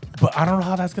 But I don't know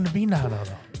how that's gonna be now. No.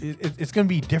 It's gonna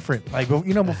be different. Like,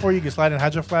 you know, before you can slide in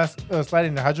Hydro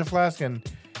Flask, and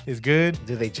it's good.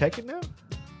 Do they check it now?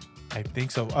 I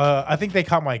think so. I think they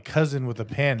caught my cousin with a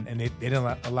pen, and they didn't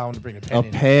allow him to bring a pen.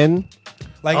 A pen?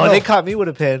 Like, they caught me with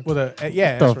a pen. with a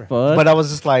yeah. The That's right. fuck? But I was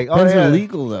just like, Pen's yeah.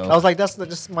 illegal though. I was like, that's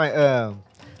just my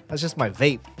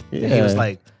vape. And he was Yeah.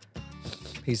 like,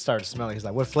 he started smelling. He's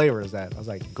like, what flavor is that? I was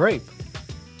like, grape.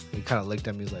 He kind of looked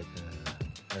at me. He's like,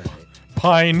 all right.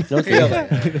 Pine,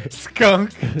 Okay.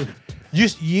 skunk. You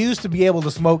used to be able to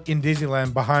smoke in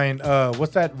Disneyland behind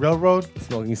what's that railroad?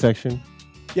 Smoking section.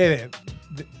 Yeah,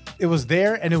 it was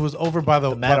there, and it was over by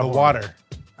the Matterhorn. water.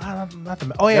 Not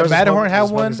the. Oh yeah, There was a Matterhorn smoking- had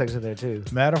smoking one. section there too.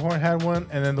 Matterhorn had one,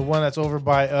 and then the one that's over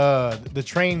by the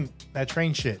train. That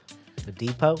train shit. The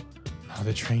depot.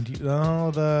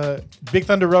 No, the Big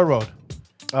Thunder Railroad.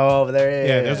 Oh, over there.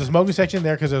 Yeah, there's a smoking section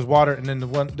there because there's water, and then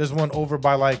there's one over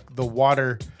by like the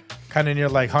water, kind of near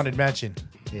like Haunted Mansion,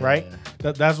 Yeah. right?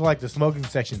 That's like the smoking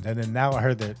sections, and then now I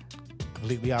heard they're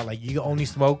completely out. Like you can only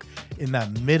smoke in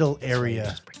that middle area.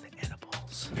 Just bring the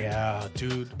edibles. Yeah,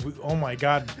 dude. Oh my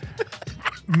god.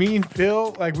 Me and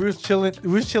Phil, like we was chilling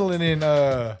in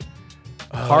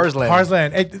Carsland.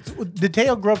 Carsland. Hey, did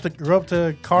Teo grow up to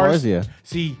Cars? Cars, yeah.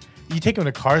 See, you take him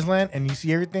to Carsland and you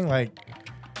see everything like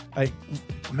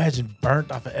imagine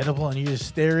burnt off an edible and you just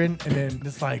staring and then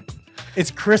it's like it's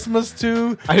Christmas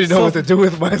too. I didn't know what to do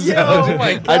with myself. Yo,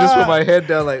 my I just put God. my head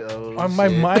down like, oh, My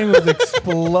shit. mind was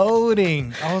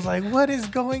exploding. I was like, what is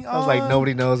going on? I was like,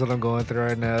 nobody knows what I'm going through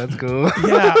right now. It's cool.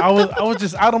 Yeah, I was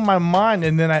just out of my mind,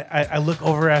 and then I look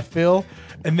over at Phil,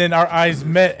 and then our eyes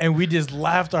met, and we just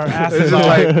laughed our asses off.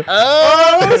 like,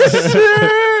 oh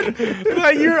shit!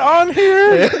 Like you're on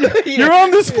here, you're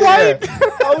on this flight.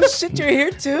 Oh shit, you're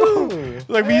here too.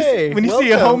 Like Hey, when you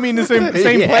see a welcome. homie in the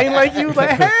same Yeah. plane like you, like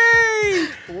hey,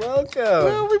 Welcome.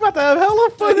 well, we about to have hella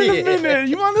fun in a Yeah. minute.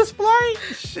 You on this flight?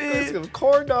 Let's Shit. go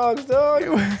corn dogs, dog.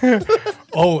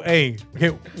 Oh, hey, okay.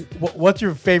 What's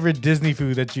your favorite Disney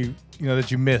food that you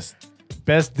missed?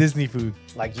 Best Disney food.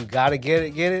 Like you gotta get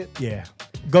it. Yeah.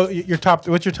 Go your top.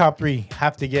 What's your top three?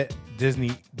 Have to get Disney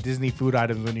food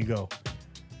items when you go.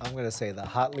 I'm gonna say the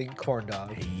hot link corn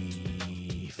dog.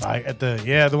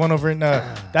 The one over in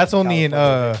that's only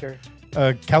California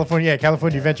in California. Yeah,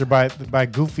 California Adventure by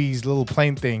Goofy's little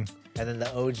plane thing. And then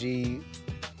the OG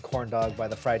corn dog by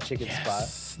the fried chicken spot.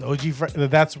 The OG.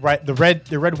 That's right. The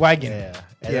red wagon. Yeah.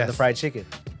 And then the fried chicken.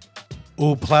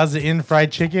 Ooh, Plaza Inn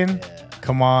fried chicken. Yeah.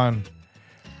 Come on.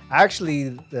 Actually,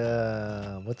 what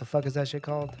the fuck is that shit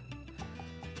called?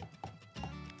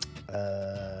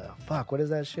 What is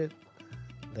that shit?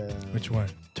 Which one?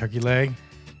 Turkey leg.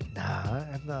 Nah,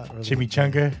 I'm not really.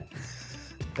 Chimichanga.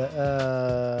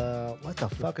 What the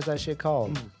fuck is that shit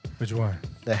called? Which one?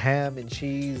 The ham and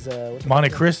cheese. What the Monte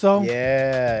fuck is Cristo. it?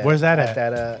 Yeah. Where's that at?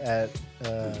 At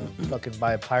fucking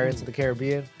by Pirates of the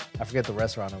Caribbean. I forget the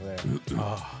restaurant over there.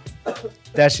 Oh.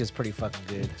 That shit's pretty fucking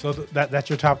good. So that's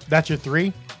your top. That's your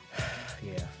three.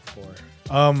 Yeah,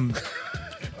 4.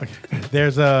 Okay.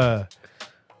 There's over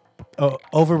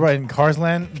in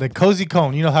Carsland, the Cozy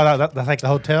Cone. You know how that's like the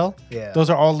hotel? Yeah. Those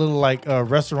are all little like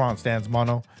restaurant stands,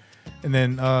 mono. And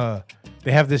then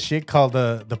they have this shit called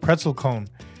the pretzel cone.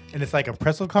 And it's like a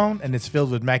pretzel cone and it's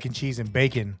filled with mac and cheese and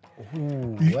bacon.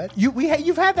 Ooh, what?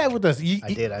 You've had that with us.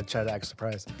 I did. I tried to act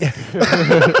surprised. You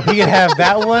can have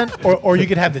that one or you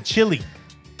could have the chili.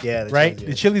 Yeah. Right?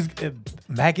 chili's The chili's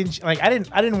mac and like I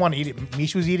didn't want to eat it.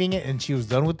 Mish was eating it and she was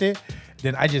done with it.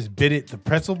 Then I just bit it, the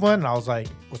pretzel bun, and I was like,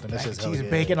 with the mac and just cheese hell and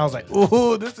yeah. bacon, I was like,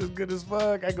 ooh, this is good as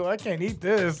fuck. I can't eat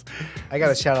this. I got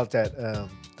to shout out that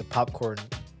the popcorn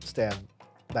stand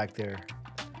back there.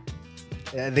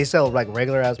 And they sell like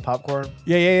regular ass popcorn.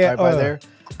 Yeah. Right by there.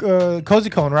 Cozy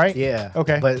Cone, right? Yeah.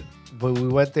 Okay. But we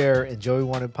went there and Joey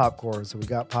wanted popcorn, so we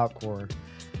got popcorn,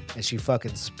 and she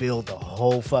fucking spilled the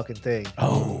whole fucking thing.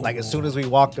 Oh. Like as soon as we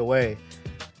walked away,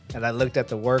 and I looked at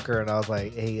the worker and I was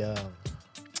like, "Hey,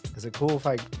 is it cool if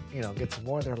I, get some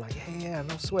more?" They're like, "Hey, yeah,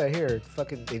 no sweat. Here,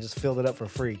 fucking." They just filled it up for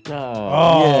free.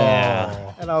 Oh,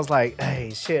 yeah. And I was like,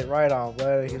 "Hey, shit, right on,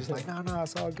 bud." He was like, "No,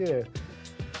 it's all good."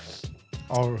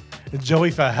 Oh, and Joey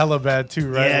felt hella bad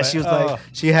too, right? Yeah, she was like,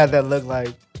 she had that look like,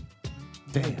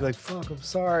 Damn. like, fuck, I'm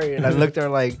sorry. And I looked at her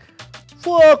like,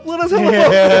 fuck, let us have a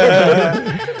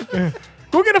yeah.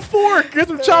 Go get a fork, get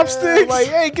some chopsticks. Like,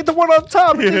 hey, get the one on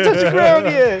top. You didn't touch the ground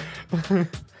yet.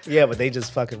 Yeah, but they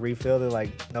just fucking refilled it, like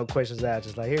no questions asked.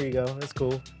 Just like, here you go, it's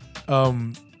cool.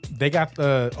 They got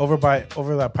the over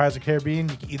that Pirates of the Caribbean.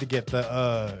 You can either get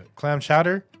the clam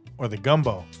chowder or the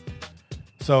gumbo.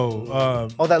 So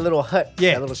that little hut,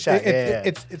 yeah, that little shack.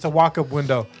 It's a walk up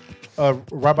window,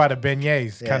 right by the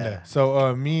beignets, kind of. Yeah.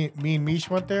 So me and Mish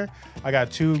went there. I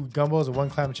got 2 gumbos and 1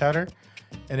 clam chowder,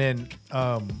 and then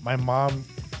my mom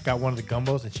got one of the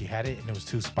gumbos and she had it and it was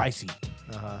too spicy.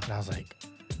 And I was like,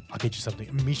 I'll get you something.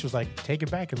 And Mish was like, take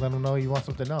it back and let them know you want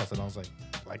something else. And I was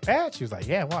like that? She was like,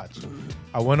 yeah, watch.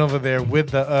 I went over there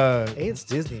with the Hey, it's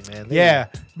Disney, man.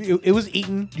 it was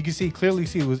eaten. You can clearly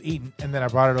see it was eaten. And then I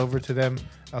brought it over to them.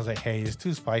 I was like, hey, it's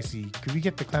too spicy. Could we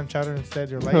get the clam chowder instead?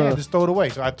 They're like, yeah, just throw it away.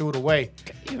 So I threw it away.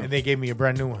 And they gave me a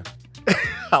brand new one.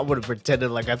 I would have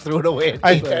pretended like I threw it away.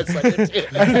 I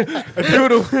threw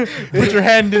it away. Put your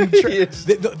hand in.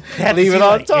 Leave it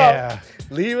on top. Yeah.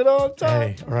 Leave it on top.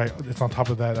 Hey, all right. It's on top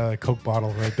of that Coke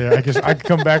bottle right there. I guess I can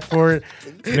come back for it.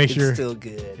 Make sure. It's still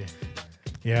good.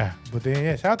 Yeah. But then,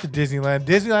 yeah, shout out to Disneyland.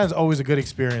 Disneyland is always a good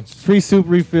experience. Free soup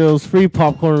refills, free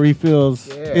popcorn refills.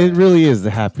 Yeah. It really is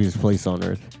the happiest place on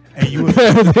earth. And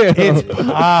it's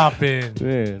popping.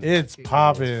 Man. It's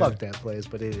popping. Fuck that place,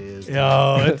 but it is.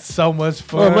 Yo, it's so much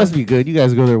fun. Well, it must be good. You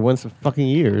guys go there once a fucking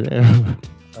year.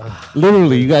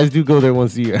 Literally, you guys do go there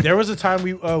once a year. There was a time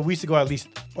we used to go at least,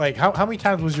 like, how many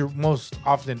times was your most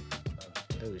often?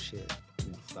 Oh, shit.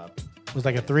 Stop. Was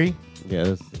like a 3? Yeah,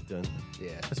 that's done.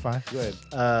 Yeah. That's fine. Good.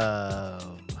 The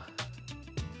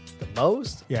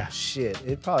most? Yeah. Shit.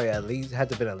 It probably had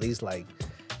to been at least like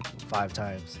 5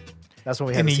 times. That's when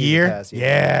we had In the a season year? pass.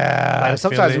 Yeah. Like, I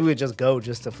sometimes feel we it. would just go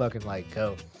just to fucking like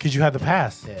go. Because you had the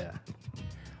pass. Yeah.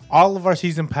 All of our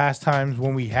season pass times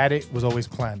when we had it was always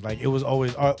planned. Like, it was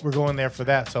always, we're going there for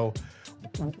that. So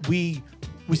we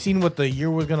seen what the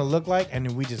year was going to look like, and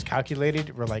then we just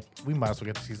calculated. We're like, we might as well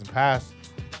get the season pass.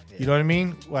 Yeah. You know what I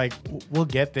mean? Like, we'll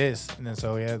get this. And then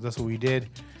so, yeah, that's what we did.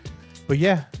 But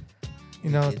yeah,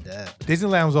 you know, Did that.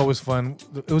 Disneyland was always fun.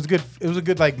 It was good. It was a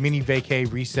good, like, mini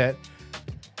vacay reset.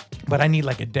 But I need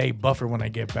like a day buffer when I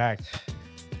get back,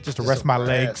 just to rest my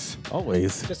legs.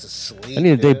 Always. Just to sleep. I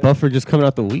need a day dude. buffer just coming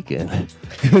out the weekend.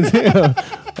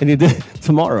 I need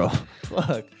tomorrow.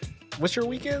 Fuck. What's your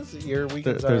weekends? Your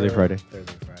weekends Thursday, are Friday.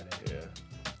 Thursday, Friday. Yeah.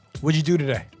 What'd you do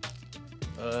today?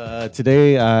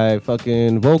 Today I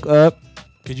fucking woke up.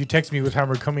 Could you text me what time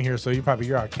we're coming here? So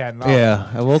you're out cat and dog. Yeah,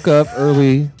 I woke up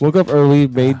early.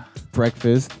 Made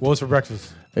breakfast. What was for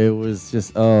breakfast? It was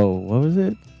just what was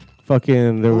it?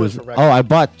 Fucking there What was was for breakfast? I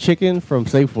bought chicken from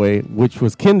Safeway, which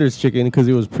was Kinder's chicken because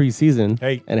it was pre-season.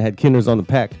 Hey. And it had Kinder's on the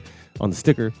pack, on the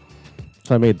sticker.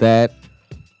 So I made that,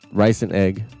 rice and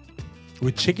egg.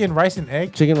 With chicken, rice, and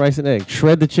egg? Chicken, rice, and egg.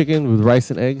 Shred the chicken with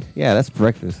rice and egg. Yeah, that's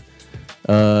breakfast.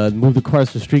 Moved the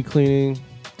cars for street cleaning.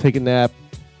 Take a nap.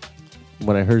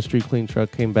 When I heard street clean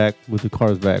truck, came back, moved the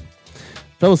cars back.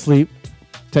 Fell asleep.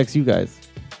 Text you guys.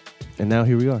 And now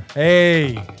here we are.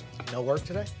 Hey. No work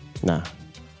today? Nah.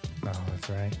 No, that's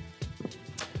right.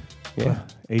 Yeah.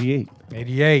 88.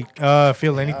 88.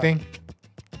 Feel anything?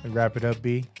 And wrap it up,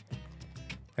 B.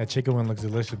 That chicken one looks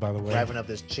delicious, by the way. Wrapping up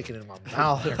this chicken in my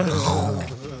mouth.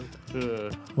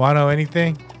 Wano,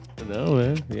 anything? No,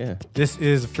 man. Yeah. This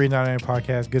is a Free 99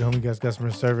 podcast. Good homie guys,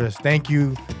 customer service. Thank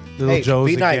you, Little Hey,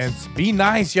 Joe's be nice. again. Be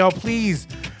nice, y'all, please.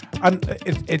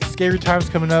 It's scary times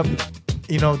coming up.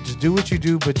 You know, just do what you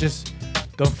do, but just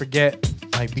don't forget,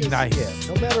 like, be nice.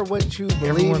 Yeah. No matter what you believe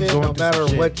Everyone's in, going no through matter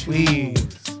some what shit. you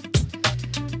Please.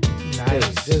 Be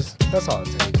nice. Just that's all it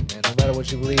takes, man. No matter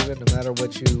what you believe in, no matter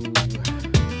what you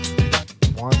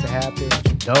want to happen, what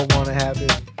you don't want to happen,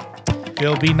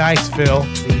 Phil, be nice, Phil.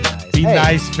 be nice. Be Hey,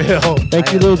 nice, Phil.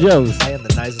 Thank you, Little Joe's. I am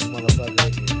the nicest motherfucker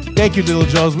in here. Thank you, Little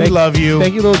Joe's. We love you.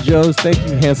 Thank you, Little Joe's. Thank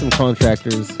you, handsome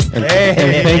contractors. And, Hey.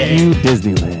 and thank you,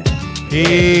 Disneyland.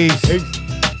 Peace.